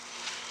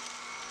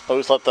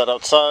 Always let that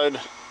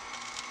outside.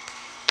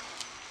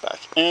 Back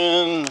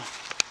in.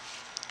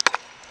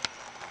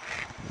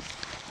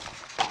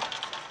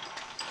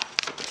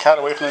 Keep the cat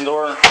away from the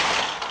door.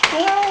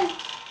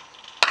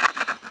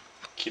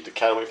 Keep the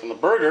cat away from the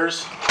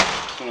burgers.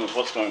 Who knows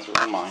what's going through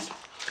her mind.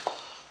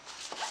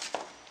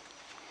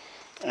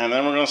 And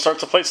then we're going to start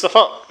to plate stuff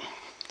up.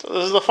 So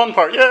this is the fun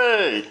part.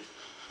 Yay!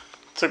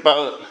 Took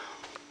about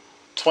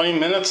 20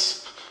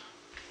 minutes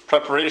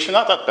preparation.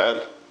 Not that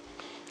bad.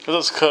 Because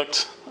it's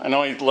cooked. I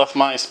know I left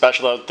my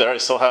spatula out there. I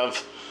still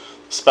have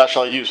the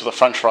spatula I use for the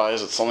french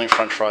fries. It's only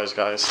french fries,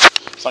 guys.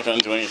 It's not going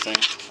to do anything.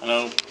 I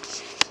know.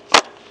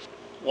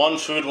 One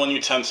food, one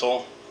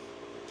utensil.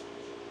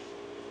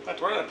 Where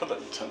did I put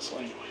that utensil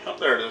anyway? Oh,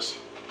 there it is.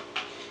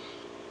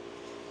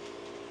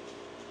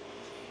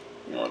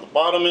 You know where the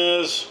bottom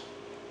is.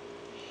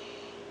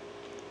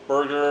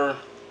 Burger.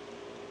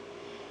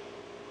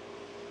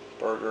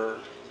 Burger.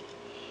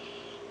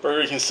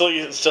 Burger, you can still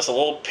use, it's just a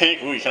little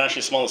pink. Ooh, you can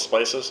actually smell the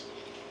spices.